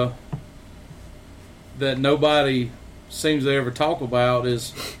that nobody seems to ever talk about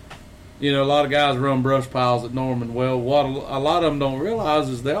is, a lot of guys run brush piles at Norman. Well, what a lot of them don't realize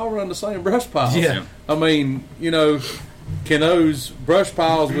is they all run the same brush piles. Yeah. I mean, can those brush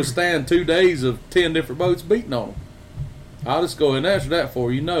piles withstand 2 days of 10 different boats beating on them? I'll just go ahead and answer that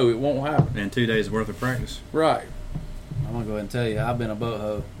for you. No, it won't happen. And 2 days worth of practice. Right. I'm gonna go ahead and tell you, I've been a boat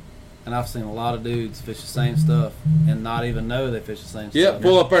hoe, and I've seen a lot of dudes fish the same stuff and not even know they fish the same Yeah, stuff.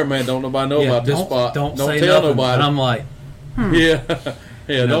 pull up there, man. Don't nobody know about this spot. Don't say tell nothing. nobody. And I'm like, Yeah.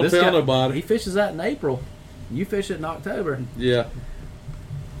 Yeah, don't this tell guy, nobody. He fishes that in April. You fish it in October. Yeah.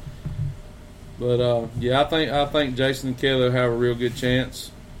 But I think Jason and Kelly will have a real good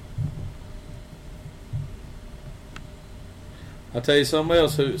chance. I'll tell you somebody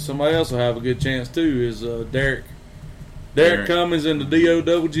else will have a good chance too is Derek. Derek Cummings and the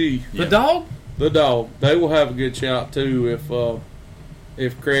DOWG. The dog? The dog. They will have a good shot too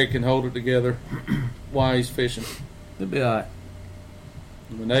if Craig can hold it together while he's fishing. They'll be all right.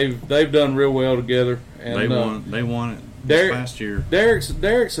 I mean, they've done real well together. And They won it this past year.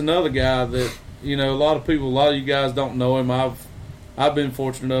 Derek's another guy that a lot of you guys don't know him. I've been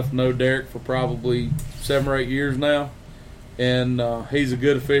fortunate enough to know Derek for probably 7 or 8 years now, and he's as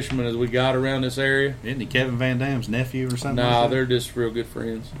good a fisherman as we got around this area. Isn't he Kevin Van Dam's nephew or something? Nah, like that? they're just real good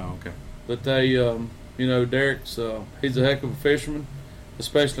friends. Oh, okay. But they, Derek's he's a heck of a fisherman,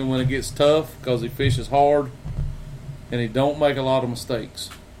 especially when it gets tough because he fishes hard and he don't make a lot of mistakes.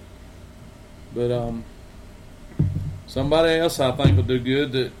 But somebody else I think will do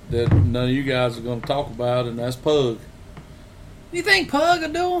good that none of you guys are going to talk about, and that's Pug. You think Pug will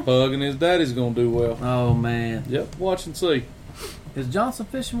do him? Pug and his daddy's going to do well. Oh, man. Yep, watch and see. Is Johnson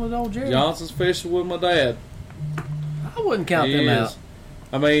fishing with old Jerry? Johnson's fishing with my dad. I wouldn't count He them is. out.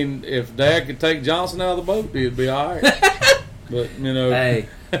 I mean, if Dad could take Johnson out of the boat, it'd be all right. But, Hey,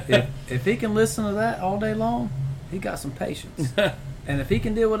 if he can listen to that all day long, he got some patience. And if he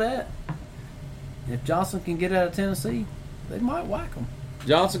can deal with that, if Johnson can get out of Tennessee, they might whack him.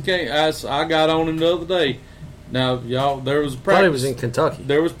 Johnson can't. I got on him the other day. Now, y'all, there was I thought practice. he was in Kentucky.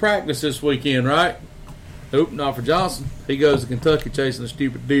 There was practice this weekend, right? Nope, not for Johnson. He goes to Kentucky chasing a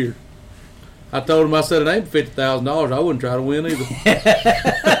stupid deer. I told him, I said, it ain't $50,000. I wouldn't try to win either.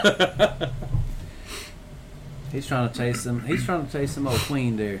 He's trying to chase him. He's trying to chase some old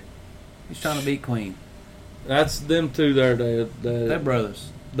Queen deer. He's trying to beat Queen. That's them two there. They're brothers.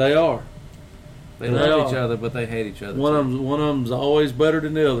 They are. They They love each are. other, but they hate each other. One too. of them's always better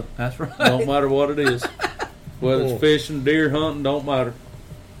than the other. That's right. Don't matter what it is. Whether it's fishing, deer hunting, don't matter.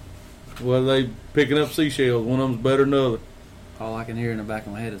 Whether they picking up seashells, one of them's better than the other. All I can hear in the back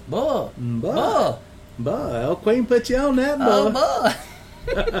of my head is "Buh, Buh. Well, Queen put you on that, oh, boy.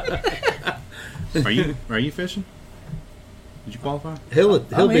 Buh." Are you fishing? Did you qualify? He'll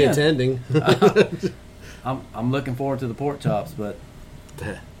I'm be in. attending. I'm looking forward to the pork chops, but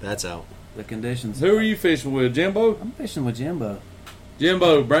That's out. the conditions. Who are you fishing with, Jimbo? I'm fishing with Jimbo.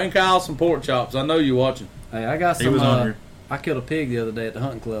 Jimbo, bring Kyle some pork chops. I know you watching. Hey, I got He some. was on here. I killed a pig the other day at the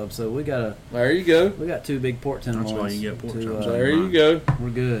hunting club, so we got There you go. 2 big pork tenderloins. That's why you get pork chops. There you go. We're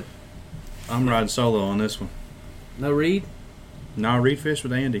good. I'm riding solo on this one. No reed. No, I reed fish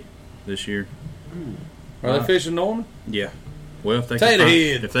with Andy this year. Are they fishing Norman? Yeah. Well, if they Tater can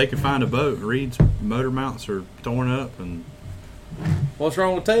head. find, if they can find a boat, Reed's motor mounts are torn up, and What's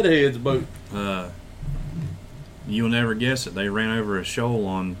wrong with Tater Head's boat? you'll never guess it. They ran over a shoal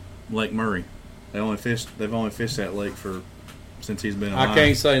on Lake Murray. They've only fished that lake since he's been alive. I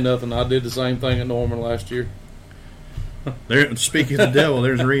can't say nothing. I did the same thing at Norman last year. There, speaking of the devil,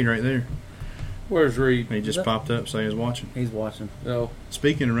 there's Reed right there. Where's Reed? He just popped up, so he was watching. He's watching. No.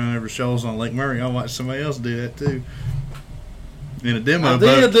 Speaking of running over shoals on Lake Murray, I watched somebody else do that too. In a demo I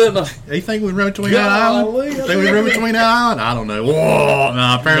boat. did, didn't I? You think we run between that island? Golly, Think we run between that island? I don't know. Whoa!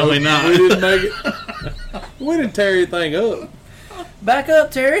 No, apparently not. We didn't make it. We didn't tear anything up. Back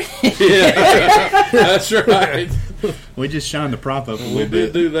up, Terry. Yeah, that's right. We just shined the prop up a We little did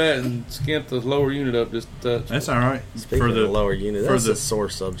bit. do that and skimp the lower unit up just a touch. That's all right. Speaking of the lower unit, for that's the- a sore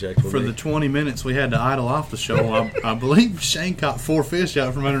subject with For me. the 20 minutes we had to idle off the show, I believe Shane caught 4 fish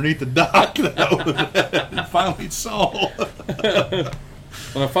out from underneath the dock. Though. Finally saw.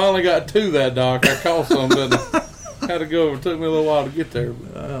 When I finally got to that dock, I caught some, but I had to go over. It took me a little while to get there,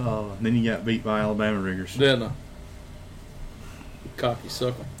 but Then you got beat by Alabama riggers. didn't I? Cocky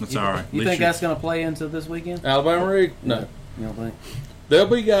sucker. That's all right. You think that's going to play into this weekend? Alabama rig? No. You don't think? There'll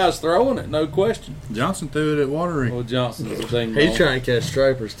be guys throwing it, no question. Johnson threw it at Watery. Well, Johnson's a ding He's dong. trying to catch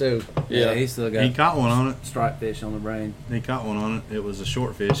stripers too. Yeah. He still got He caught one on it. striped fish on the brain. He caught one on it. It was a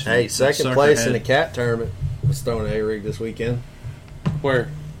short fish. Hey, That second sucker place in had- the cat tournament was throwing an A-rig this weekend Where?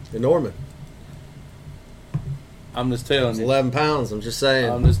 in Norman. I'm just It telling was you. 11 pounds. I'm just saying.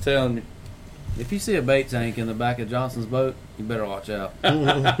 I'm just telling you. If you see a bait tank in the back of Johnson's boat, you better watch out.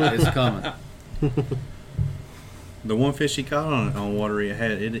 It's coming. The one fish he caught on Watery,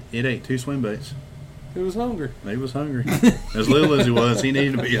 it ate 2 swim baits. He was hungry. He was hungry. As little as he was, he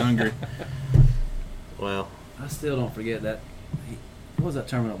needed to be hungry. Wow. I still don't forget that. What was that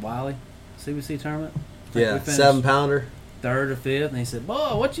tournament at Wiley? CBC tournament? I think we Yeah, finished 7-pounder. 3rd or 5th, and he said,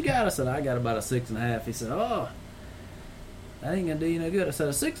 "Boy, what you got?" I said, "I got about a 6.5." He said, "Oh, that ain't gonna do you no good." I said,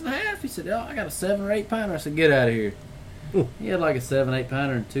 "A 6.5?" He said, "Oh, I got a 7 or 8 pounder." I said, "Get out of here." He had like a 7, 8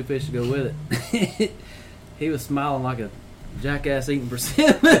 pounder and 2 fish to go with it. He was smiling like a jackass eating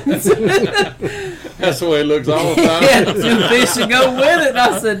persimmons. That's the way it looks all the time. He had 2 fish to go with it. And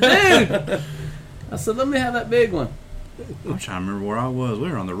I said, "Dude," I said, "let me have that big one." I'm trying to remember where I was. We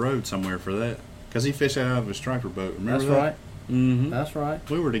were on the road somewhere for that. Because he fished out of a striper boat. Remember That's that? right. Mm-hmm. That's right.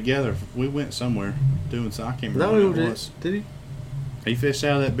 We were together. We went somewhere doing something. I can't No, remember what he it did. was. Did he? He fished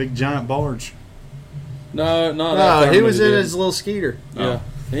out of that big giant barge. No, No, he was in his little skeeter. Yeah.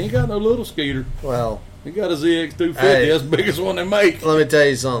 He ain't got no little skeeter. Well, He got a ZX250. Hey. That's the biggest one they make. let me tell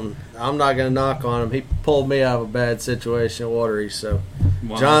you something. I'm not going to knock on him. He pulled me out of a bad situation at Watery. So,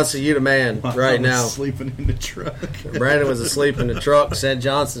 Wow. Johnson, you the man While I right was now. sleeping in the truck. Brandon was asleep in the truck. Sent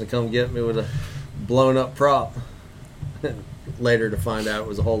Johnson to come get me with a blown up prop. Later to find out it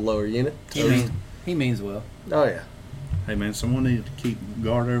was a whole lower unit. He means well. Oh, yeah. Hey man, someone needed to keep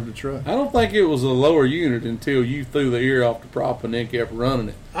guard over the truck. I don't think it was a lower unit until you threw the ear off the prop and then kept running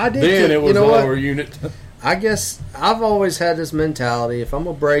it. I did. Then it was you know a what? lower unit. I guess I've always had this mentality: if I'm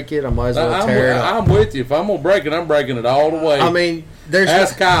gonna break it, I might as well tear it up. I'm with you. If I'm going to break it, I'm breaking it all the way. I mean, there's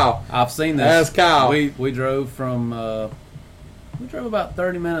Ask Kyle. I've seen this. Ask Kyle. We drove from we drove about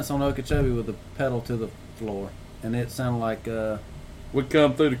 30 minutes on Okeechobee with the pedal to the floor, and it sounded like We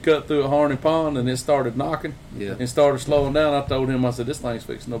come through the cut through at Harney Pond and it started knocking yeah. and started slowing down. I told him, I said, this thing's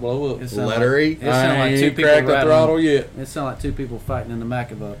fixing to blow up. It sounded Let her like, eat. It sounded I like ain't 2 people cracked the riding- throttle yet. It sounded like 2 people fighting in the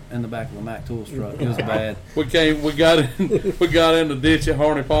back of a Mac tools truck. It was bad. We got in the ditch at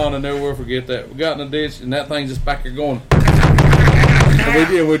Harney Pond and never will forget that. We got in the ditch and that thing just back there going.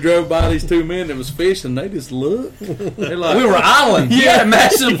 And we drove by these 2 men that was fishing. They just looked. They're like, We were island. Yeah,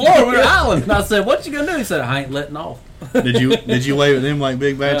 matching the floor. We were island. And I said, "What you gonna do?" He said, "I ain't letting off." Did you wave at them like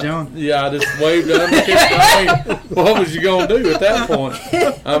Big Bad John? Yeah, I just waved at him. I mean, what was you gonna do at that point?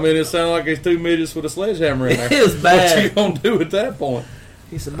 I mean, it sounded like there's 2 midgets with a sledgehammer in there. It was What you bad. gonna do at that point?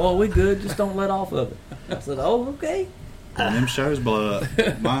 He said, "Boy, we good. Just don't let off of it." I said, "Oh, okay." When them shows blow up,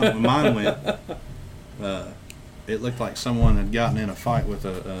 when mine went. It looked like someone had gotten in a fight with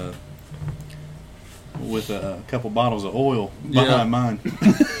a couple bottles of oil behind Yeah. mine.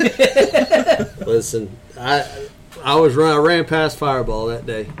 Listen, I ran past Fireball that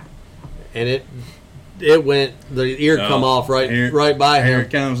day, and it went. The ear come off right by Here him. it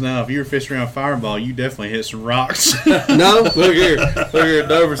comes now. If you were fishing around Fireball, you definitely hit some rocks. No, Look here.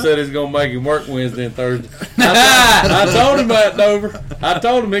 Dover said he's gonna make him work Wednesday and Thursday. I told him that, Dover. I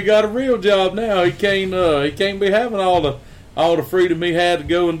told him he got a real job now. He can't be having all the freedom he had to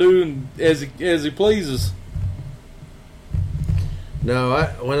go and do as he pleases. No,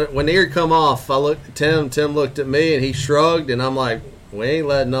 when the ear come off, I looked at Tim. Tim looked at me and he shrugged, and I'm like, "We ain't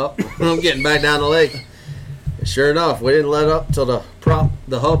letting up. I'm getting back down the lake." And sure enough, we didn't let up till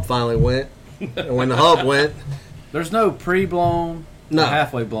the hub finally went. And when the hub went, There's no pre-blown, No. or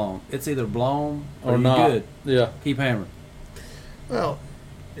halfway blown. It's either blown or Or you not. good. Yeah. Keep hammering. well,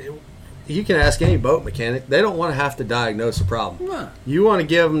 you can ask any boat mechanic. They don't want to have to diagnose a problem. Nah. You want to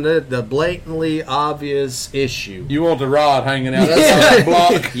give them the blatantly obvious issue. You want the rod hanging out. That's on the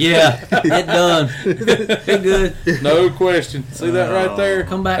block. Yeah, it done. It good. No question. See that right there?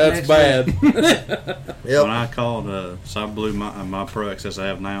 Come back That's next bad. Yep. When I called, so I blew my Pro Access I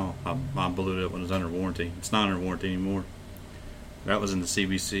have now. I blew it up when it was under warranty. It's not under warranty anymore. That was in the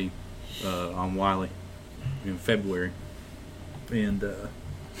CBC on Wiley in February, and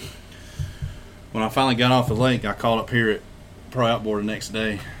when I finally got off the lake, I called up here at Pro Outboard the next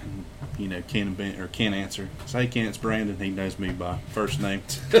day. You know, Ken answer. Say, Ken, it's Brandon. He knows me by first name.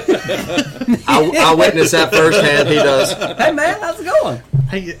 I witnessed that firsthand. He does. Hey man, how's it going?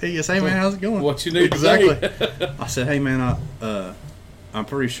 Hey, man, how's it going? What you need exactly? today. I said, hey man, I'm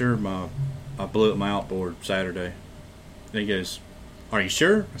pretty sure I blew up my outboard Saturday. And he goes, are you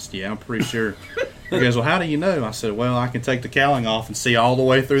sure? I said, yeah, I'm pretty sure. He goes, well, how do you know? I said, well, I can take the cowling off and see all the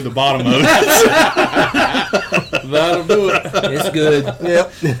way through the bottom of it. That'll do it. It's good.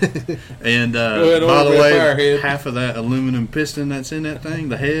 Yep. And ahead, by the order me a way, Firehead. half of that aluminum piston that's in that thing,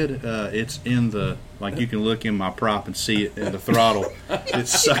 the head, it's in the, like you can look in my prop and see it in the throttle.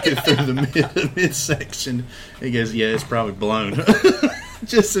 It's sucking through the midsection. He goes, yeah, it's probably blown.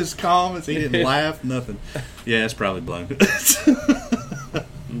 Just as calm as he didn't laugh, nothing. Yeah, it's probably blown.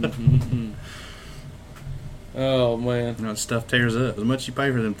 Oh man. You know, stuff tears up. As much as you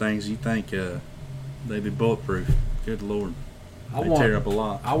pay for them things, you think they'd be bulletproof. Good Lord. They tear up a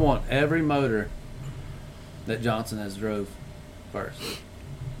lot. I want every motor that Johnson has drove first.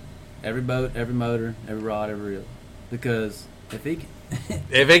 Every boat, every motor, every rod, every reel. Because if he can,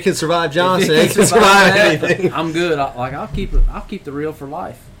 If it can survive Johnson, if it can survive anything. I'm good. I'll keep it. I'll keep the reel for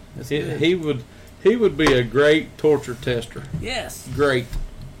life. That's good. He would be a great torture tester. Yes, Great.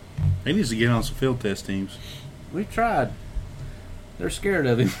 He needs to get on some field test teams. we've tried. They're scared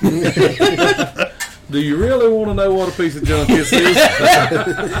of him. Do you really want to know what a piece of junk this is?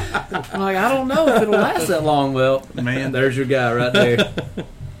 I'm like, I don't know if it'll last that long. Well, Man, there's your guy right there.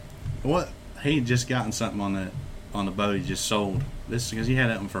 what? He had just gotten something on the boat he just sold. This because he had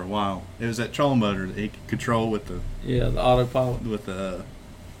that one for a while. It was that trolling motor that he could control with the Yeah, the autopilot.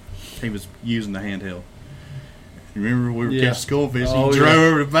 he was using the handheld. You remember we were Yeah. catching schoolfish and Oh, you drove yeah.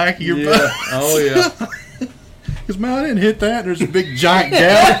 over the back of your Yeah. boat. Oh yeah. Because, man, I didn't hit that. There's a big giant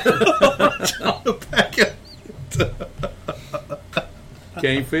gap on the back of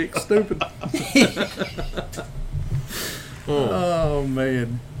Can't fix stupid. Oh,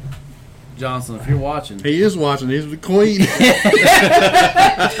 man. Johnson, if you're watching, He is watching. He's the queen.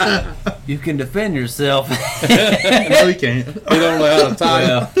 you can defend yourself. No, he can't. He don't know how to tie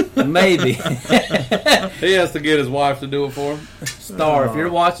it. Well, maybe. He has to get his wife to do it for him. Star, if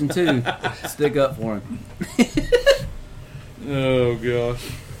you're watching too, stick up for him. Oh gosh.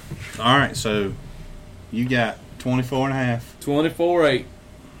 All right, so you got 24 and a half, 24-8.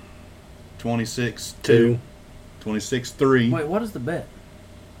 26 Two. 26 3, Wait, what is the bet?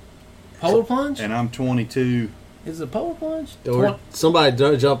 Polar plunge? and I'm 22 Is it polar plunge? Or somebody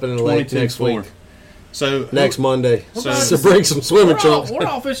jumping in the lake 22 next 4. week, So next Monday. So- So bring some swimming trunks. We're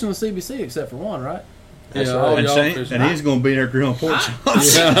all fishing the CBC except for one, right? That's Yeah, right. all and, y'all Shane, fishing. and he's going to be there grilling pork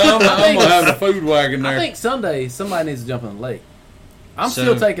chops. Yeah, I'm gonna have the food wagon there. I think Sunday somebody needs to jump in the lake. I'm So-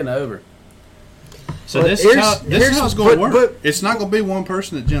 still taking the over. So But this is how here's- it's going to but- work. It's not going to be one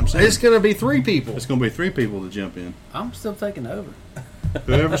person that jumps in. It's going to be 3 people. It's going to be 3 people that jump in. I'm still taking the over.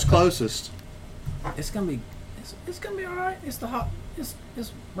 Whoever's closest. It's gonna be all right. It's the hot. It's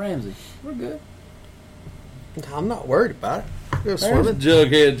Ramsey. We're good. I'm not worried about it. Go There's swimming.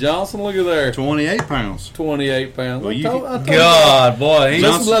 Jughead Johnson. Look at there. 28 pounds. 28 pounds. Well, I you told- can- I told God, boy, you.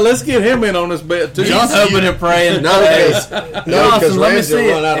 Let's get him in on this bet too. Johnson, hoping and praying. No, because Johnson, let me Ramsey see will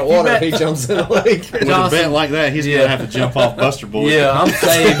it. run out of If you water if bet- he jumps in the lake. With a Johnson. bet like that, he's going Yeah. to have to jump off Buster Boy. Yeah, I'm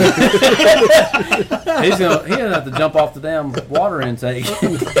saved. He doesn't have to jump off the damn water intake.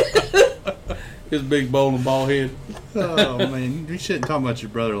 His big bowling ball head. Oh, man. You shouldn't talk about your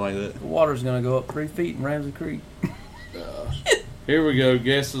brother like that. The water's gonna go up 3 feet in Ramsey Creek. Here we go.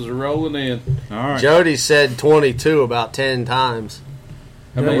 Guesses are rolling in. All right. Jody said 22 about 10 times.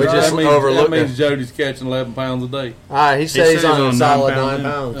 I Yeah, mean, we just overlooked that means Jody's catching 11 pounds a day. All right, he said he's says on a on solid 9 9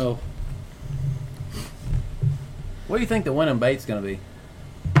 pounds. pounds. Oh, What do you think the winning bait's gonna be?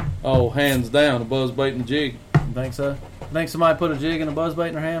 oh, hands down, a buzz bait and a jig. You think so? Think somebody put a jig and a buzzbait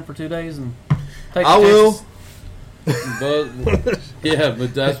in their hand for 2 days and take I the will. chances? Yeah,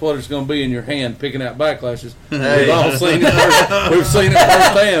 but that's what it's going to be in your hand, picking out backlashes. Hey. We've all seen it. We've seen it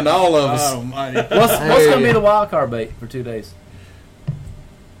firsthand, all of us. Almighty. What's Hey. going to be the wild card bait for 2 days?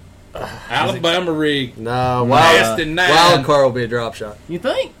 Alabama rig. No, Nasty nine. wild card will be a drop shot. You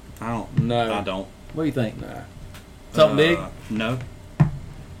think? I don't. No. I don't. What do you think? Nah. Something big? No.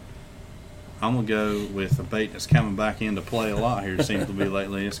 I'm gonna go with a bait that's coming back into play a lot here. It seems to be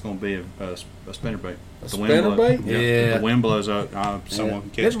lately. It's gonna be a spinner bait. A The wind spinner blow- bait? Yeah. Yeah. The wind blows up. Someone can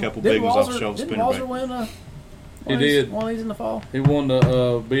catch a couple big ones off the shelf. Didn't Spinner Walzer bait. win He one of these- did. one of these in the fall? He won the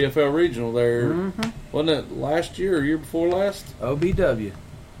BFL regional there. Mm-hmm. Wasn't it last year or year before last? OBW.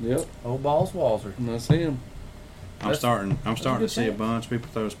 Yep, Old Balls Walzer. and that's him. I'm starting a to good see a chance. bunch of people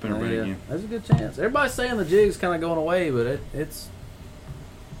throw a spinner bait Yeah, again. there's a good chance. Everybody's saying the jig's kind of going away, but it's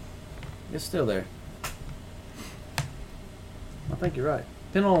still there. I think you're right.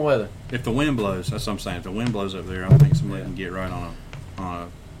 Depending on the weather. If the wind blows, that's what I'm saying. If the wind blows up there, I think somebody can get right on a,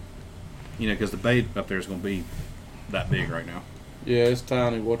 because the bait up there is going to be that big right now. Yeah, it's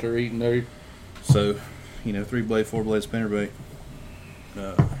tiny what they're eating there. So, 3-blade, 4-blade spinner bait.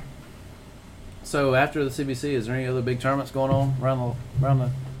 So after the CBC, is there any other big tournaments going on around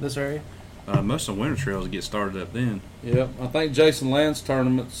this area? Most of the winter trails get started up then. Yep, I think Jason Land's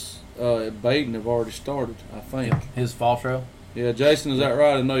tournaments at Baden have already started. I think. His fall trail. Yeah, Jason, is that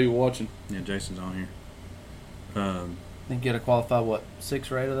right? I know you're watching. Yeah, Jason's on here. I think you got to qualify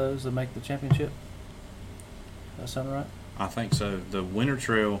 6 or 8 of those to make the championship. That sound right? I think so. The winter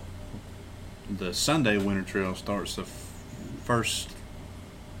trail, the Sunday winter trail starts the first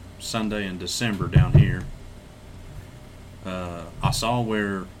Sunday in December down here. I saw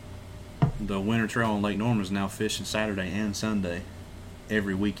where the winter trail on Lake Norman is now fishing Saturday and Sunday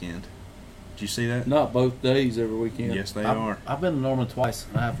every weekend. Did you see that? Not both days every weekend. Yes, they are. I've been to Norman twice,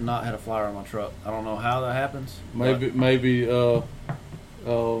 and I have not had a flyer on my truck. I don't know how that happens. Maybe.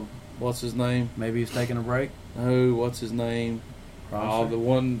 What's his name? Maybe he's taking a break. No, what's his name? Chronister? The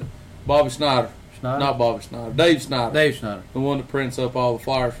one, Bobby Snyder. Schneider? Not Bobby Snyder. Dave Snyder. Dave Schneider. The one that prints up all the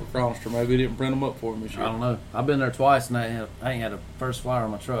flyers for Chronister. Maybe he didn't print them up for him this I year. don't know. I've been there twice, and I ain't had a first flyer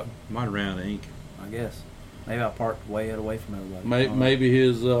on my truck. Might have ran out of ink. I guess. Maybe I parked way away from everybody. Maybe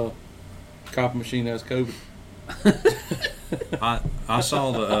his copy machine has COVID. I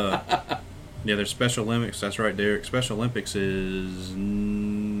saw the there's Special Olympics. That's right, Derek. Special Olympics is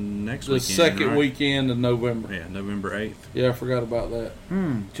next The weekend. second right? weekend of November. Yeah, November 8th. Yeah, I forgot about that.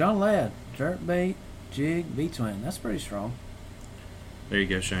 John Ladd, jerkbait, jig, V-twin. That's pretty strong. There you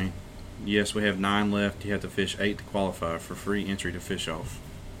go, Shane. Yes, we have 9 left. You have to fish 8 to qualify for free entry to fish off.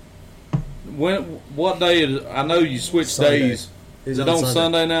 What day is it? I know you switched Sunday. days. Is it on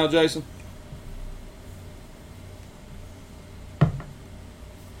Sunday now, Jason?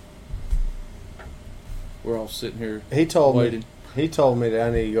 We're all sitting here He told waiting. me. He told me that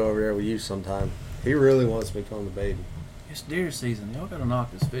I need to go over there with you sometime. He really wants me to come to Baden. It's deer season. Y'all got to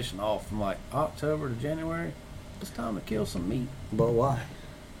knock this fishing off from like October to January. It's time to kill some meat But why?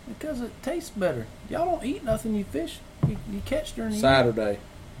 because it tastes better. Y'all don't eat nothing you fish. You catch during the year. Saturday.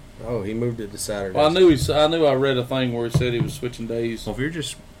 Oh, he moved it to Saturday. Well, I knew I read a thing where he said he was switching days. Well, if you're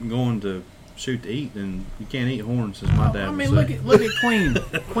just going to shoot to eat, then you can't eat horns, as my dad I would mean, say. look at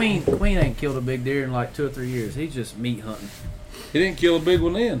Queen. Queen ain't killed a big deer in like 2 or 3 years. He's just meat hunting. He didn't kill a big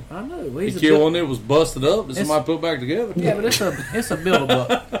one then. I know. He He's a killed build- one that was busted up that It's- somebody put back together. Yeah, but it's a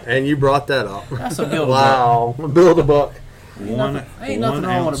build-a-buck. And you brought that up. That's a build-a-buck. Wow. Build a buck. Ain't nothing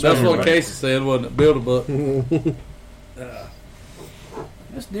wrong with a That's build-a-buck. what Casey said, wasn't it? Build a buck.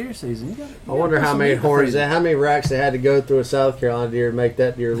 It's deer season. You gotta I wonder put how some many meat in the horns, freezer. how many racks they had to go through a South Carolina deer to make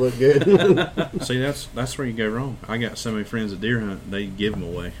that deer look good. See, that's where you go wrong. I got so many friends that deer hunt, they give them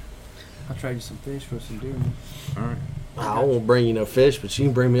away. I'll trade you some fish for some deer meat. All right. I won't bring you no fish, but you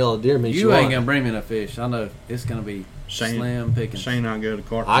can bring me all the deer meat you You ain't want. gonna bring me no fish. I know it's gonna be slim picking. Shane and I go to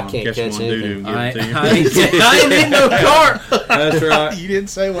Carp I Farm, can't catch catch one doo-doo and give I it to you. ain't need no cart. That's right. You didn't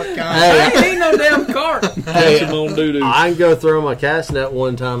say what kind. I ain't need no damn cart. Hey, Catch him on doo-doo. I can go throw my cast net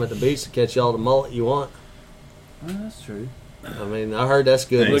one time at the beach to catch all the mullet you want. Well, that's true. I mean, I heard that's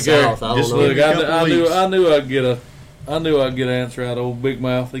good in the Look here, South. I don't just know. Look, a couple I weeks. knew I'd get an answer out of old Big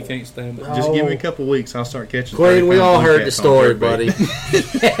Mouth. He can't stand it. Just give me a couple weeks, I'll start catching. Queen, 30 we all pound heard the bluecats on story, jerkbait. buddy.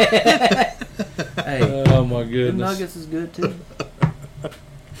 Hey, Oh my the goodness! nuggets is good too.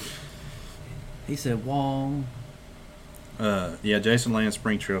 He said, "Wong." Yeah, Jason Land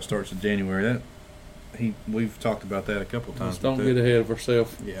Spring Trail starts in January. We've talked about that a couple times. Just don't but get ahead of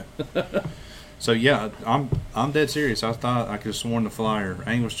ourselves. Yeah. So yeah, I'm dead serious. I thought I could have sworn the flyer.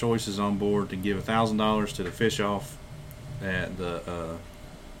 Angler's Choice is on board to give $1,000 to the fish off at the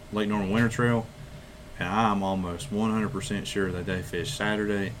Lake Norman Winter Trail, and I'm almost 100% sure that they fish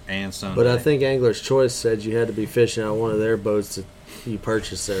Saturday and Sunday. But I think Angler's Choice said you had to be fishing out one of their boats that you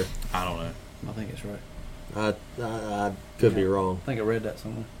purchased there. I don't know, I think it's right. I could be wrong. I think I read that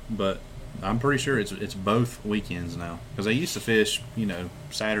somewhere. but I'm pretty sure it's both weekends now, because they used to fish,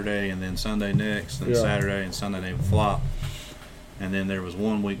 Saturday and then Sunday next, and Yeah. Saturday and Sunday they would flop, and then there was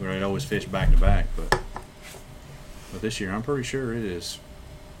one week where they'd always fish back to back. But this year, I'm pretty sure it is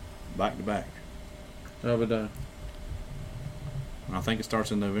back to back. How about that? And I think it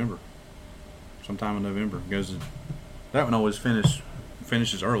starts in November, sometime in November. That one always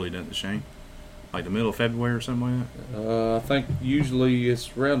finishes early, doesn't it, Shane? Like the middle of February or something like that. I think usually it's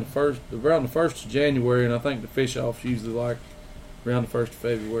around the first of January, and I think the fish off's usually like around the 1st of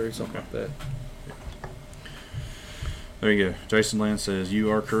February, something like that. There you go. Jason Land says you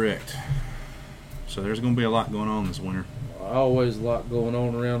are correct. So there's going to be a lot going on this winter. Always a lot going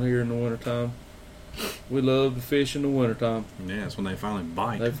on around here in the wintertime. We love to fish in the wintertime. Yeah, that's when they finally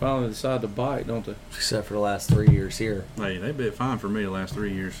bite. They finally decide to bite, don't they? Except for the last 3 years here. Hey, they bit fine for me the last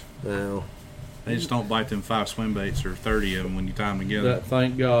 3 years. Well, They just don't bite them 5 swim baits or 30 of them when you tie them together.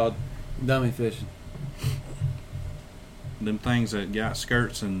 Thank God. Dummy fishing. Them things that got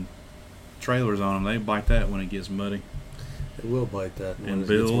skirts and trailers on them, they bite that when it gets muddy. it will bite that. when And it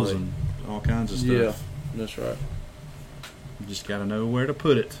gets bills muddy. and all kinds of stuff. Yeah, that's right. You just got to know where to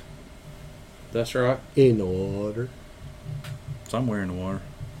put it. That's right. In the water. Somewhere in the water.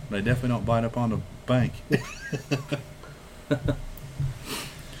 They definitely don't bite up on the bank.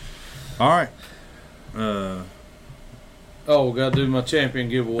 All right. Oh, got to do my champion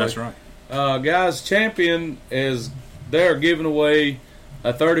giveaway. That's right. Guys, champion is they're giving away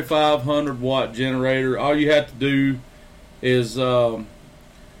a 3,500 watt generator. All you have to do is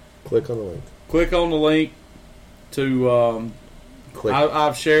Click on the link. click on the link to. Click.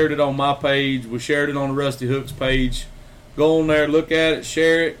 I've shared it on my page. We shared it on the Rusty Hooks page. Go on there, look at it,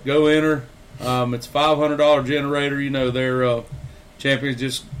 share it, go enter. It's a $500 generator. They're champions,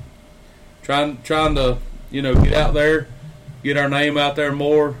 just trying to get out there, get our name out there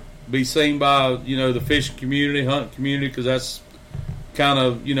more, be seen by the fishing community, hunting community, because that's kind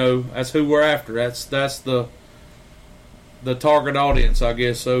of that's who we're after. That's the target audience, I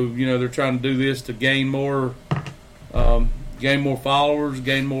guess. So they're trying to do this to gain more followers,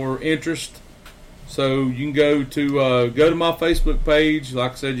 gain more interest. So you can go to my Facebook page.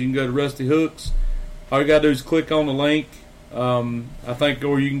 Like I said, you can go to Rusty Hooks. All you gotta do is click on the link. I think,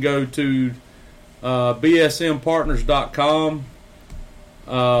 or you can go to bsmpartners.com.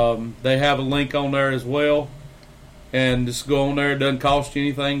 They have a link on there as well, and just go on there. It doesn't cost you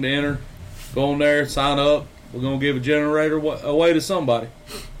anything to enter. Go on there, sign up. We're gonna give a generator away to somebody.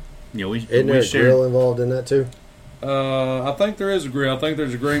 Yeah, Isn't there a grill involved in that too? I think there is a grill. I think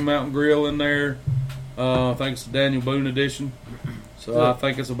there's a Green Mountain grill in there. I think it's the Daniel Boone edition. So I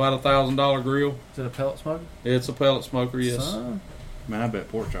think it's about $1,000 grill. Is it a pellet smoker? It's a pellet smoker, yes. Son, Man, I bet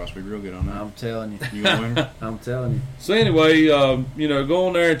pork chops will be real good on that. I'm telling you. You gonna win? I'm telling you. So anyway, go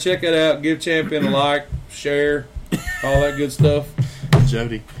on there and check it out. Give Champion a like, share, all that good stuff.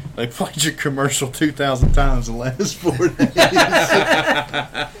 Jody, they played your commercial 2,000 times in the last 4 days.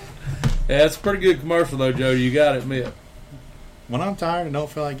 Yeah, it's a pretty good commercial though, Jody. You got to admit. When I'm tired and don't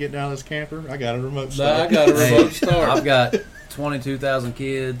feel like getting out of this camper, I got a remote I start. got a remote Hey, start. I've got 22,000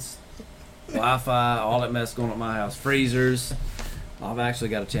 kids, Wi-Fi, all that mess going on at my house, freezers. I've actually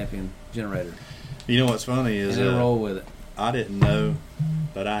got a Champion generator. You know what's funny is And roll with it. I didn't know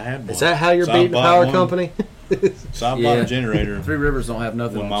that I had one. Is that how you're So I beating the bought power one. company? So I bought Yeah. a generator Three Rivers don't have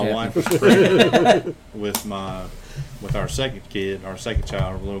nothing when on my Champion. wife was pregnant with our second kid, our second child,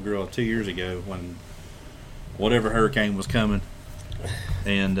 our little girl, 2 years ago, when whatever hurricane was coming,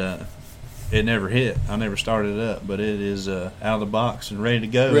 and it never hit. I never started it up, but it is out of the box and ready to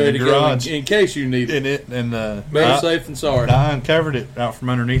go Ready in to the go garage. in case you need it. Better Better safe than sorry. I uncovered it out from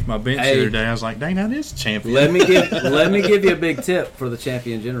underneath my bench Hey. the other day. I was like, "Dang, that is Champion." Let me give you a big tip for the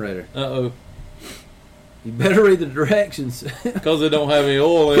Champion generator. Uh-oh. You better read the directions Because it don't have any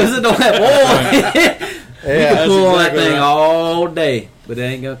oil in because it. it don't have oil. You Yeah, can pull on that exactly thing right. all day, but it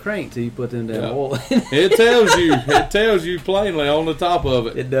ain't gonna crank till you put them damn Yeah. oil. It tells you plainly on the top of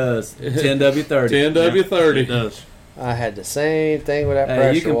it. It does. 10W30. 10W30. It does. I had the same thing with that Hey,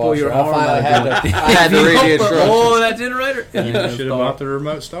 pressure you can pull washer. your I arm finally out. had to. I had to If you read the don't put oil instructions. in that generator. You should have bought the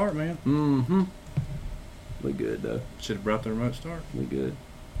remote start, man. Mm-hmm. We good though. Should have brought the remote start. We good.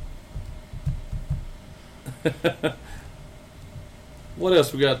 What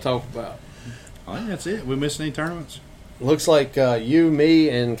else we got to talk about? I think that's it. We missing any tournaments? Looks like you, me,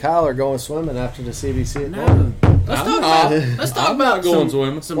 and Kyle are going swimming after the CBC. No, Let's I'm talk not. about. Let's talk I'm about not going some,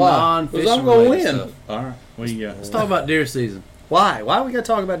 swimming. some Why? non-fishing. Because I'm gonna related win. stuff. All right, what do you got? Let's talk about deer season Why? Why we got to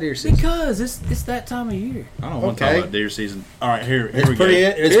talk about deer season? because it's that time of year. I don't want to Okay. talk about deer season. All right, here It's we pretty. go.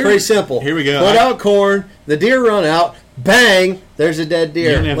 It's pretty simple. Here we go. Put out corn. The deer run out. Bang! There's a dead You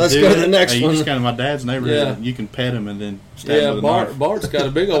deer. don't have Let's do go to that. the next You one. just kind of my dad's neighborhood. Yeah. You can pet him and then stab Yeah, with a knife. Bart's got a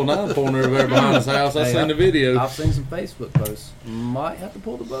big old 9-pointer over there behind his house. I Hey, seen the video. I've seen some Facebook posts. Might have to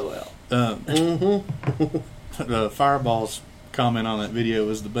pull the bow out. The Fireball's comment on that video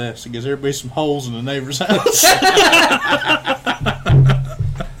was the best. It gives everybody some holes in the neighbor's house.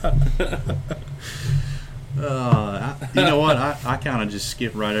 You know what? I kind of just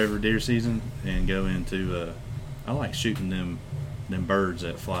skip right over deer season and go into. I like shooting them birds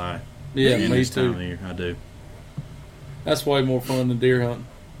that fly. Yeah, in me this time of too. year. I do. That's way more fun than deer hunting.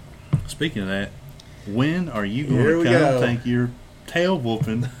 Speaking of that, when are you Here going we to come go. take your tail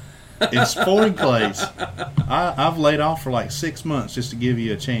whooping in sporting clays? I've laid off for like 6 months just to give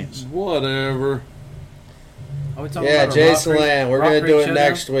you a chance. Whatever. Are we talking Yeah, about a Jason Rock Creek- Land. We're Rock going to Creek do it showdown?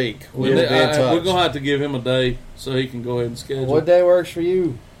 next week. We'll be in touch. We're going to have to give him a day so he can go ahead and schedule. What day works for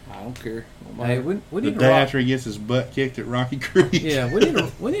you? I don't care. Don't Hey, matter. we The need a day rock. after he gets his butt kicked at Rocky Creek. Yeah,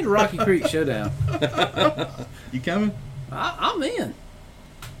 we need a Rocky Creek showdown. You coming? I'm in.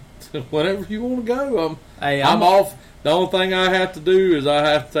 Whenever you want to go, Hey, I'm off. The only thing I have to do is I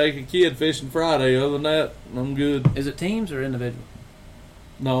have to take a kid fishing Friday. Other than that, I'm good. Is it teams or individual?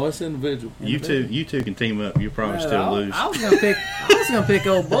 No, it's individual. You two can team up. You'll probably No, still lose. I was gonna pick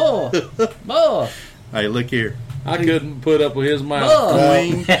old Bull. Bull. Hey, look here. I couldn't put up with his mouth.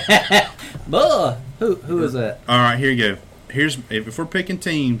 Bull. Queen. Bull. Who is that? All right, here you go. Here's if we're picking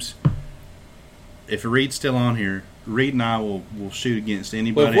teams. If Reed's still on here, Reed and I will shoot against But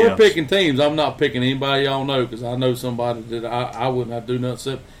anybody if we're else. picking teams, I'm not picking anybody y'all know because I know somebody that I wouldn't have to do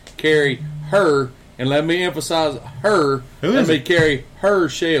nothing except carry her, and let me emphasize her. Who let is me it? carry her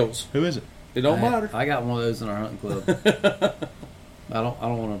shells. Who is it? It don't matter. I got one of those in our hunting club. I don't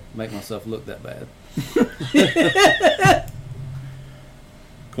want to make myself look that bad.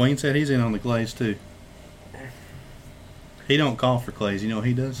 Queen said he's in on the clays too. He don't call for clays. You know what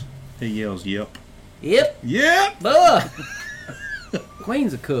he does? He yells, "Yep, Yep. yep." Bull.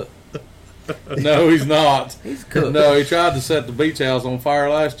 Queen's a cook. No, he's not. He's a cook. No, he tried to set the beach house on fire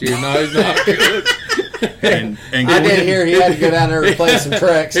last year. No, he's not. And I did hear he had to go down there and play some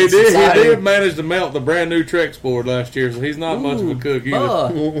tricks. He and did. some He siding. did manage to melt the brand new Trex board last year, so he's not much of a cook either.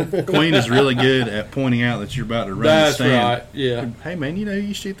 Bull. Queen is really good at pointing out that you're about to run That's the stand. right. Yeah. Hey man, you know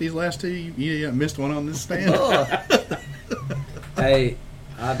you shoot these last two, you missed one on this stand. Bull. Hey,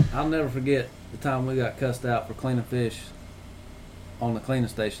 I'll never forget the time we got cussed out for cleaning fish on the cleaning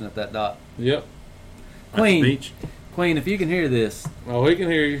station at that dock. Yep. Queen, Beach. Queen, if you can hear this, Oh, he can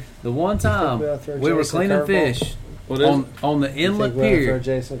hear you. the one time we ought to throw we were Jason cleaning curveball? fish What is on the You inlet think we'll throw pier,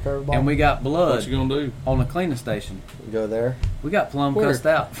 Jason a curveball? and we got What blood you gonna do? on the cleaning station. go there. We got plumb Where? cussed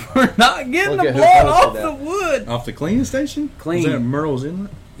out for not getting Look the at who blood posted off that. the wood. Off the cleaning station? Clean. Was that Merle's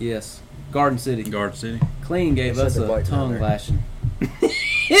Inlet? Yes, Garden City. Garden City. Clean gave They said us they're a white down tongue there. lashing.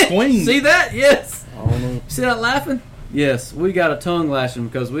 Queen. See that? Yes. I don't know. See that laughing? Yes, we got a tongue lashing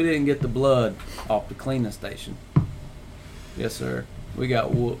because we didn't get the blood off the cleaning station. Yes, sir. We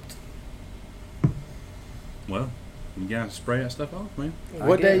got whooped. Well, you gotta spray that stuff off, man. I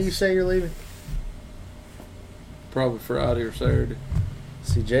What day guess. you say you're leaving? Probably Friday or Saturday.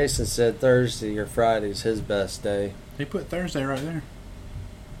 See, Jason said Thursday or Friday's his best day. He put Thursday right there.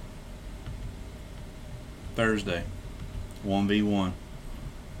 Thursday. 1v1.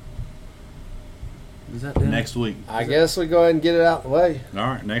 Is that dinner? Next week. I guess we go ahead and get it out the way.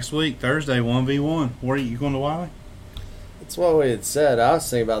 Alright, next week, Thursday, 1v1. Where are you going to Wiley? That's what we had said. I was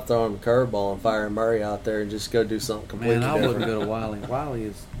thinking about throwing a curveball and firing Murray out there and just go do something completely Man, I different. wouldn't go to Wiley. Wiley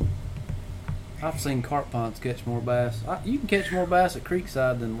is. I've seen carp ponds catch more bass. You can catch more bass at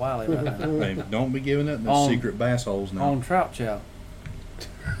Creekside than Wiley right now. Hey, don't be giving up those On- secret bass holes now. On trout chow.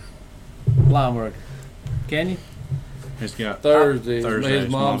 Line work. Can you? It's got Thursday. Thursday. His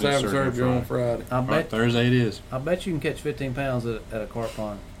mom's having surgery surgery on Friday. I Alright, bet. Thursday it is. I bet you can catch 15 pounds at a carp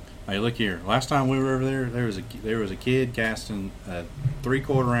pond. Hey, look here. Last time we were over there, there was a kid casting a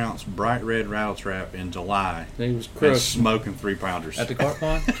 3/4 ounce bright red rattle trap in July He was and crushed. smoking 3-pounders. At the carp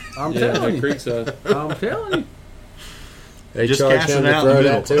pond? I'm Yeah, telling at you. Creekside. I'm telling you. They Just charge casting him it to out in throw the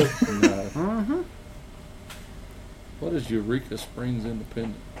that too. middle. Mm-hmm. What is Eureka Springs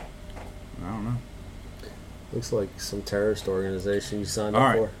Independent? I don't know. Looks like some terrorist organization you signed All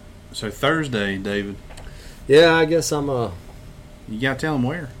up right. for. So Thursday, David, Yeah, I guess I'm you got to tell them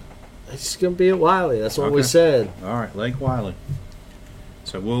where. It's gonna be at Wiley. That's what we Okay. said. All right, Lake Wiley.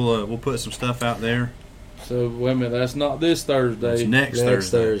 So we'll put some stuff out there. So wait a minute, that's not this Thursday. It's next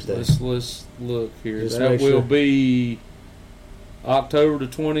Thursday. Let's look here. Just that make will sure. be October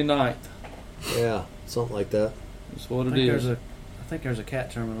the 29th. Yeah, something like that. That's what I it think is. I think there's a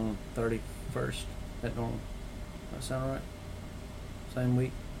cat tournament on the 31st at Norman. That sound right? Same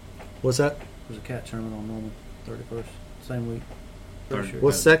week. What's that? There's a cat tournament on Norman 31st. Same week. Pretty sure.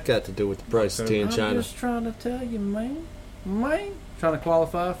 What's that got to do with the price of tea in I'm China? just trying to tell you, man. Trying to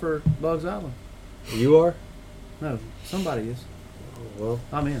qualify for Bugs Island. You are? No, somebody is. Well,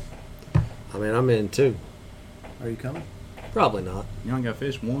 I'm in. I mean, I'm in too. Are you coming? Probably not. You only got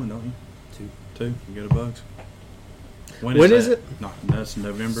fish one, don't you? Two. You go to Bugs. When is that? it? No, that's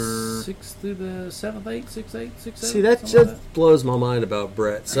November. 6th through the 7th, 8th, 6th, 8th, 6th, 7th. See, that something like just blows my mind about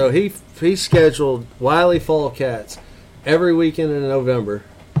Brett. So he scheduled Wiley Fall Cats every weekend in November,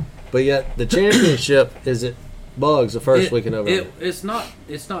 but yet the championship is at Bugs the first week in November. It's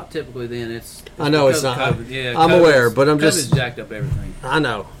not typically then. It's I know it's because not. of COVID. Yeah, I'm aware, but I'm COVID's just- jacked up everything. I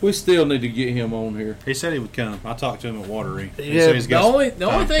know. We still need to get him on here. He said he would come. I talked to him at Watery. He Yeah, said he's The got only some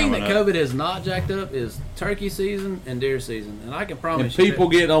thing time that coming up. COVID has not jacked up is turkey season and deer season, and I can And promise you, people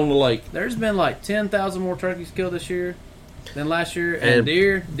getting on the lake. there's been like 10,000 more turkeys killed this year than last year, and And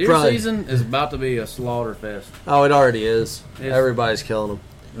deer probably- season is about to be a slaughter fest. Oh, it already is. It's- Everybody's killing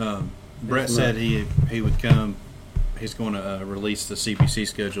them. Brett It's said he would come. He's going to release the CBC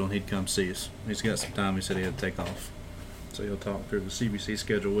schedule and he'd come see us. He's got some time. He said he had to take off, so he'll talk through the CBC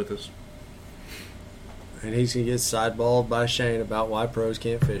schedule with us. And he's going to get sideballed by Shane about why pros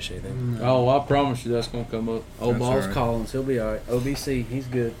can't fish anything. Oh, I promise you that's going to come up. Old That's Balls all right. Collins, he'll be all right. OBC, he's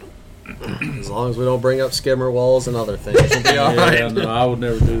good. As long as we don't bring up skimmer walls and other things, we'll be all Yeah, right. no, I would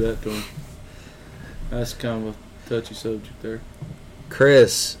never do that to him. That's kind of a touchy subject there.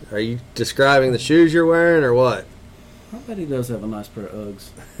 Chris, are you describing the shoes you're wearing or what? I bet he does have a nice pair of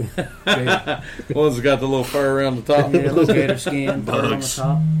Uggs. One's got the little fur around the top. Yeah, little gator skin, bird on the Bugs.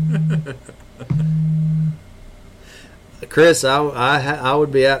 top. Chris, I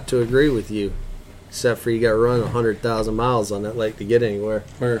would be apt to agree with you, except for you got to run 100,000 miles on that lake to get anywhere.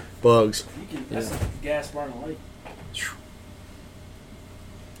 Where? Bugs. That's a gas burning lake.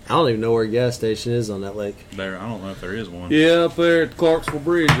 I don't even know where a gas station is on that lake. There, I don't know if there is one. Yeah, up there at Clarksville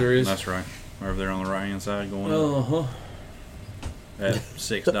Bridge there is. That's right. Over there on the right hand side, going Uh-huh. at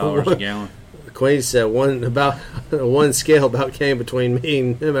 $6 a gallon. Queen said one scale about came between me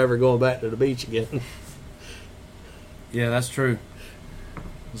and him ever going back to the beach again. Yeah, that's true.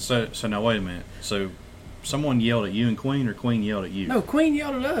 So now wait a minute. So someone yelled at you and Queen, or Queen yelled at you? No, Queen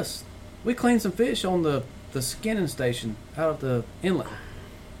yelled at us. We cleaned some fish on the skinning station out of the inlet,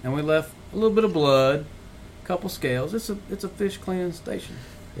 and we left a little bit of blood, a couple scales. It's a fish cleaning station.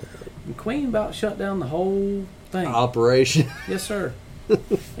 And Queen about shut down the whole thing. Operation. Yes, sir.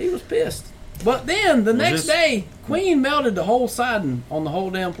 He was pissed. But then the next this- day, Queen melted the whole siding on the whole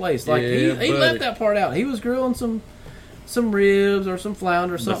damn place. Like Yeah, he buddy. left that part out. He was grilling some ribs or some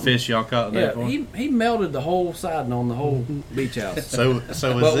flounder or The something. fish y'all caught that Yeah, for? he melted the whole siding on the whole beach house. So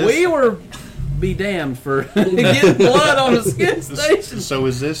But we were be damned for getting blood on the skin station. So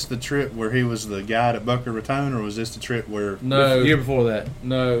is this the trip where he was the guide at Boca Raton, or was this the trip where No. The year before that.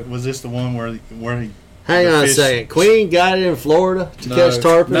 No. was this the one where he Hang the on a fish- second. Queen got it in Florida to No. catch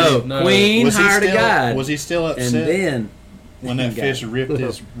tarpon? No. Queen was he hired still, a guide. Was he still and upset then when that got fish it. ripped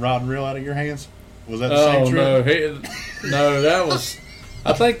his rod and reel out of your hands? Was that the Oh same trip? no, that was.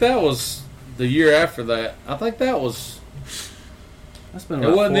 I think that was the year after that. I think that was. that's been It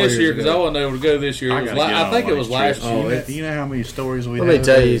about wasn't 4 this years year because I ago. wasn't able to go this year. It was gotta get I on think one it was of these last trips. year. Do you know how many stories we Let have? me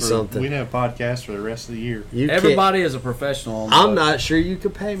tell you for- something. We'd have podcasts for the rest of the year. You can't- Everybody is a professional on the I'm boat. not sure you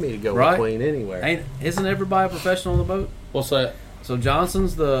could pay me to go Right? with Queen anywhere. Isn't everybody a professional on the boat? What's that? So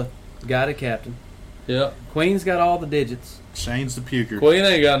Johnson's the guided captain. Yeah. Queen's got all the digits. Shane's the puker. Queen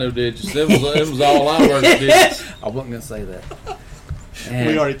ain't got no digits. Them was all I worked digits. I wasn't gonna say that. We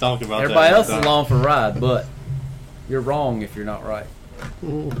And already talked about everybody that. else is along for a ride, but you're wrong if you're not right.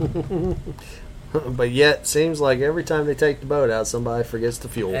 But yet, seems like every time they take the boat out, somebody forgets the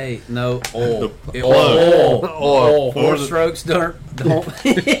fuel. Hey, no oil. The Oil. Oil. Four strokes don't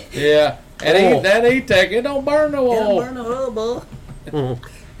Yeah. And Oil. that E-Tech, it don't burn no oil. burn the hull, boy.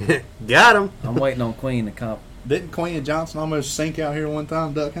 Got him. I'm waiting on Queen to come. Didn't Queen and Johnson almost sink out here one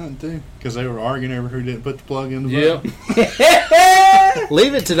time duck hunting too? Because they were arguing over who didn't put the plug in the boat. Yep.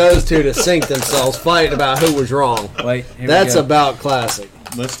 Leave it to those two to sink themselves fighting about who was wrong. Wait, here That's we go. about classic.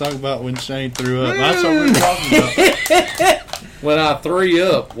 Let's talk about when Shane threw up. That's what we're talking about. When I 3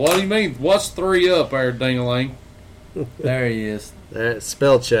 up. What do you mean? What's 3 up there, ding-a-ling? There he is. There,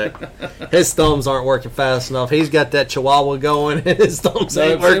 spell check. His thumbs aren't working fast enough. He's got that chihuahua going, and his thumbs So,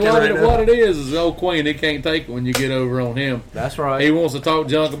 ain't see, working what, right now. what it is old Queen. He can't take it when you get over on him. That's right. He wants to talk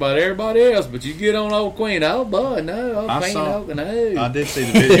junk about everybody else, but you get on old Queen. Oh boy, no, old I Queen, saw- no. I did see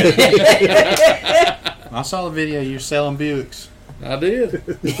the video. I saw the video. You're selling Buicks. I did.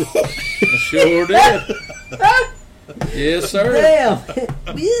 I sure did. Yes, sir. Damn.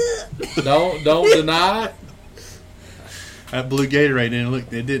 Don't deny it. That blue Gatorade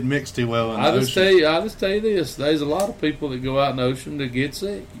it didn't mix too well in the I just ocean. tell you this. There's a lot of people that go out in the ocean that get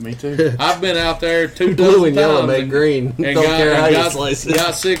sick. Me too. I've been out there 2 Blue dozen and yellow times make green. and Don't care how you slice it.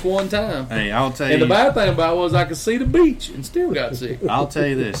 got sick one time. Hey, I'll tell And the you. bad thing about it was I could see the beach and still got sick. I'll tell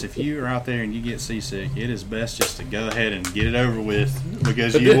you this: if you are out there and you get seasick, it is best just to go ahead and get it over with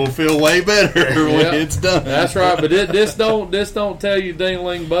because you will feel way better when Yeah. it's done. That's right, but this don't tell you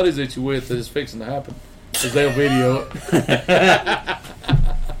ding-ling buddies that you're with that it's fixing to happen. Because they'll video it.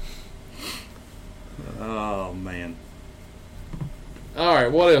 Oh man! All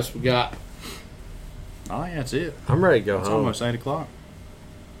right, what else we got? Oh yeah, that's it. I'm ready to go It's home. almost 8:00.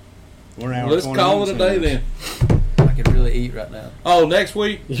 We're an hour Let's 20 call it a minutes day in. then. I could really eat right now. Oh, next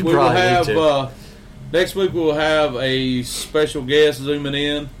week You we will probably need have to. next week we'll have a special guest zooming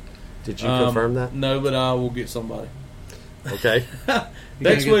in. Did you confirm that? No, but I will get somebody. Okay.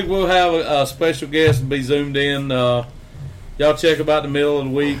 Next week we'll have a special guest and be zoomed in. Y'all check about the middle of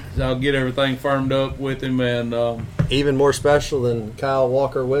the week. I'll get everything firmed up with him and Even more special than Kyle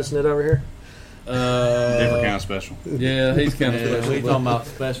Walker Wisnett over here. Different kind of special. Yeah, he's kind of Yeah, special. we talking about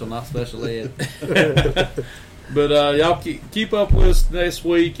special, not special ed. But y'all keep up with us next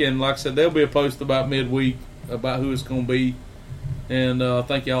week, and like I said, there'll be a post about midweek about who it's going to be, and I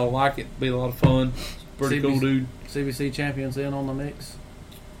think y'all like it. Be a lot of fun. It's pretty cool, dude. CBC champions in on the mix,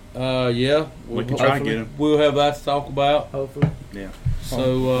 Yeah, We can try and get 'em. We'll have that to talk about. hopefully. Yeah.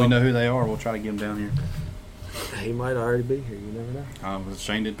 So we know who they are. We'll try to get them down here. He might already be here. You never know.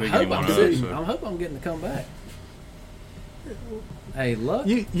 Shane didn't I pick hope anyone I'm up. getting, So. I hope I'm getting to come back. Hey, luck.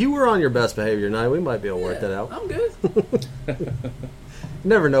 You were on your best behavior tonight. We might be able to work that out. I'm good. You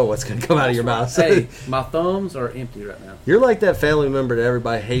never know what's going to come out of your mouth. Hey, my thumbs are empty right now. You're like that family member that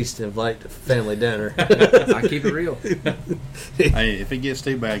everybody hates to invite to family dinner. I keep it real. Hey, if it gets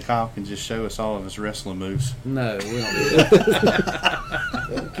too bad, Kyle can just show us all of his wrestling moves. No, we don't do that.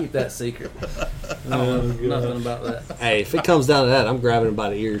 We'll keep that secret. I don't know nothing about that. Hey, if it comes down to that, I'm grabbing him by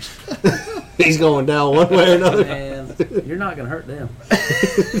the ears. He's going down one way or another. Man, you're not going to hurt them.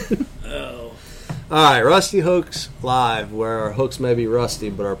 All right, Rusty Hooks Live, where our hooks may be rusty,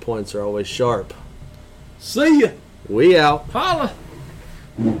 but our points are always sharp. see ya. We out. Holla.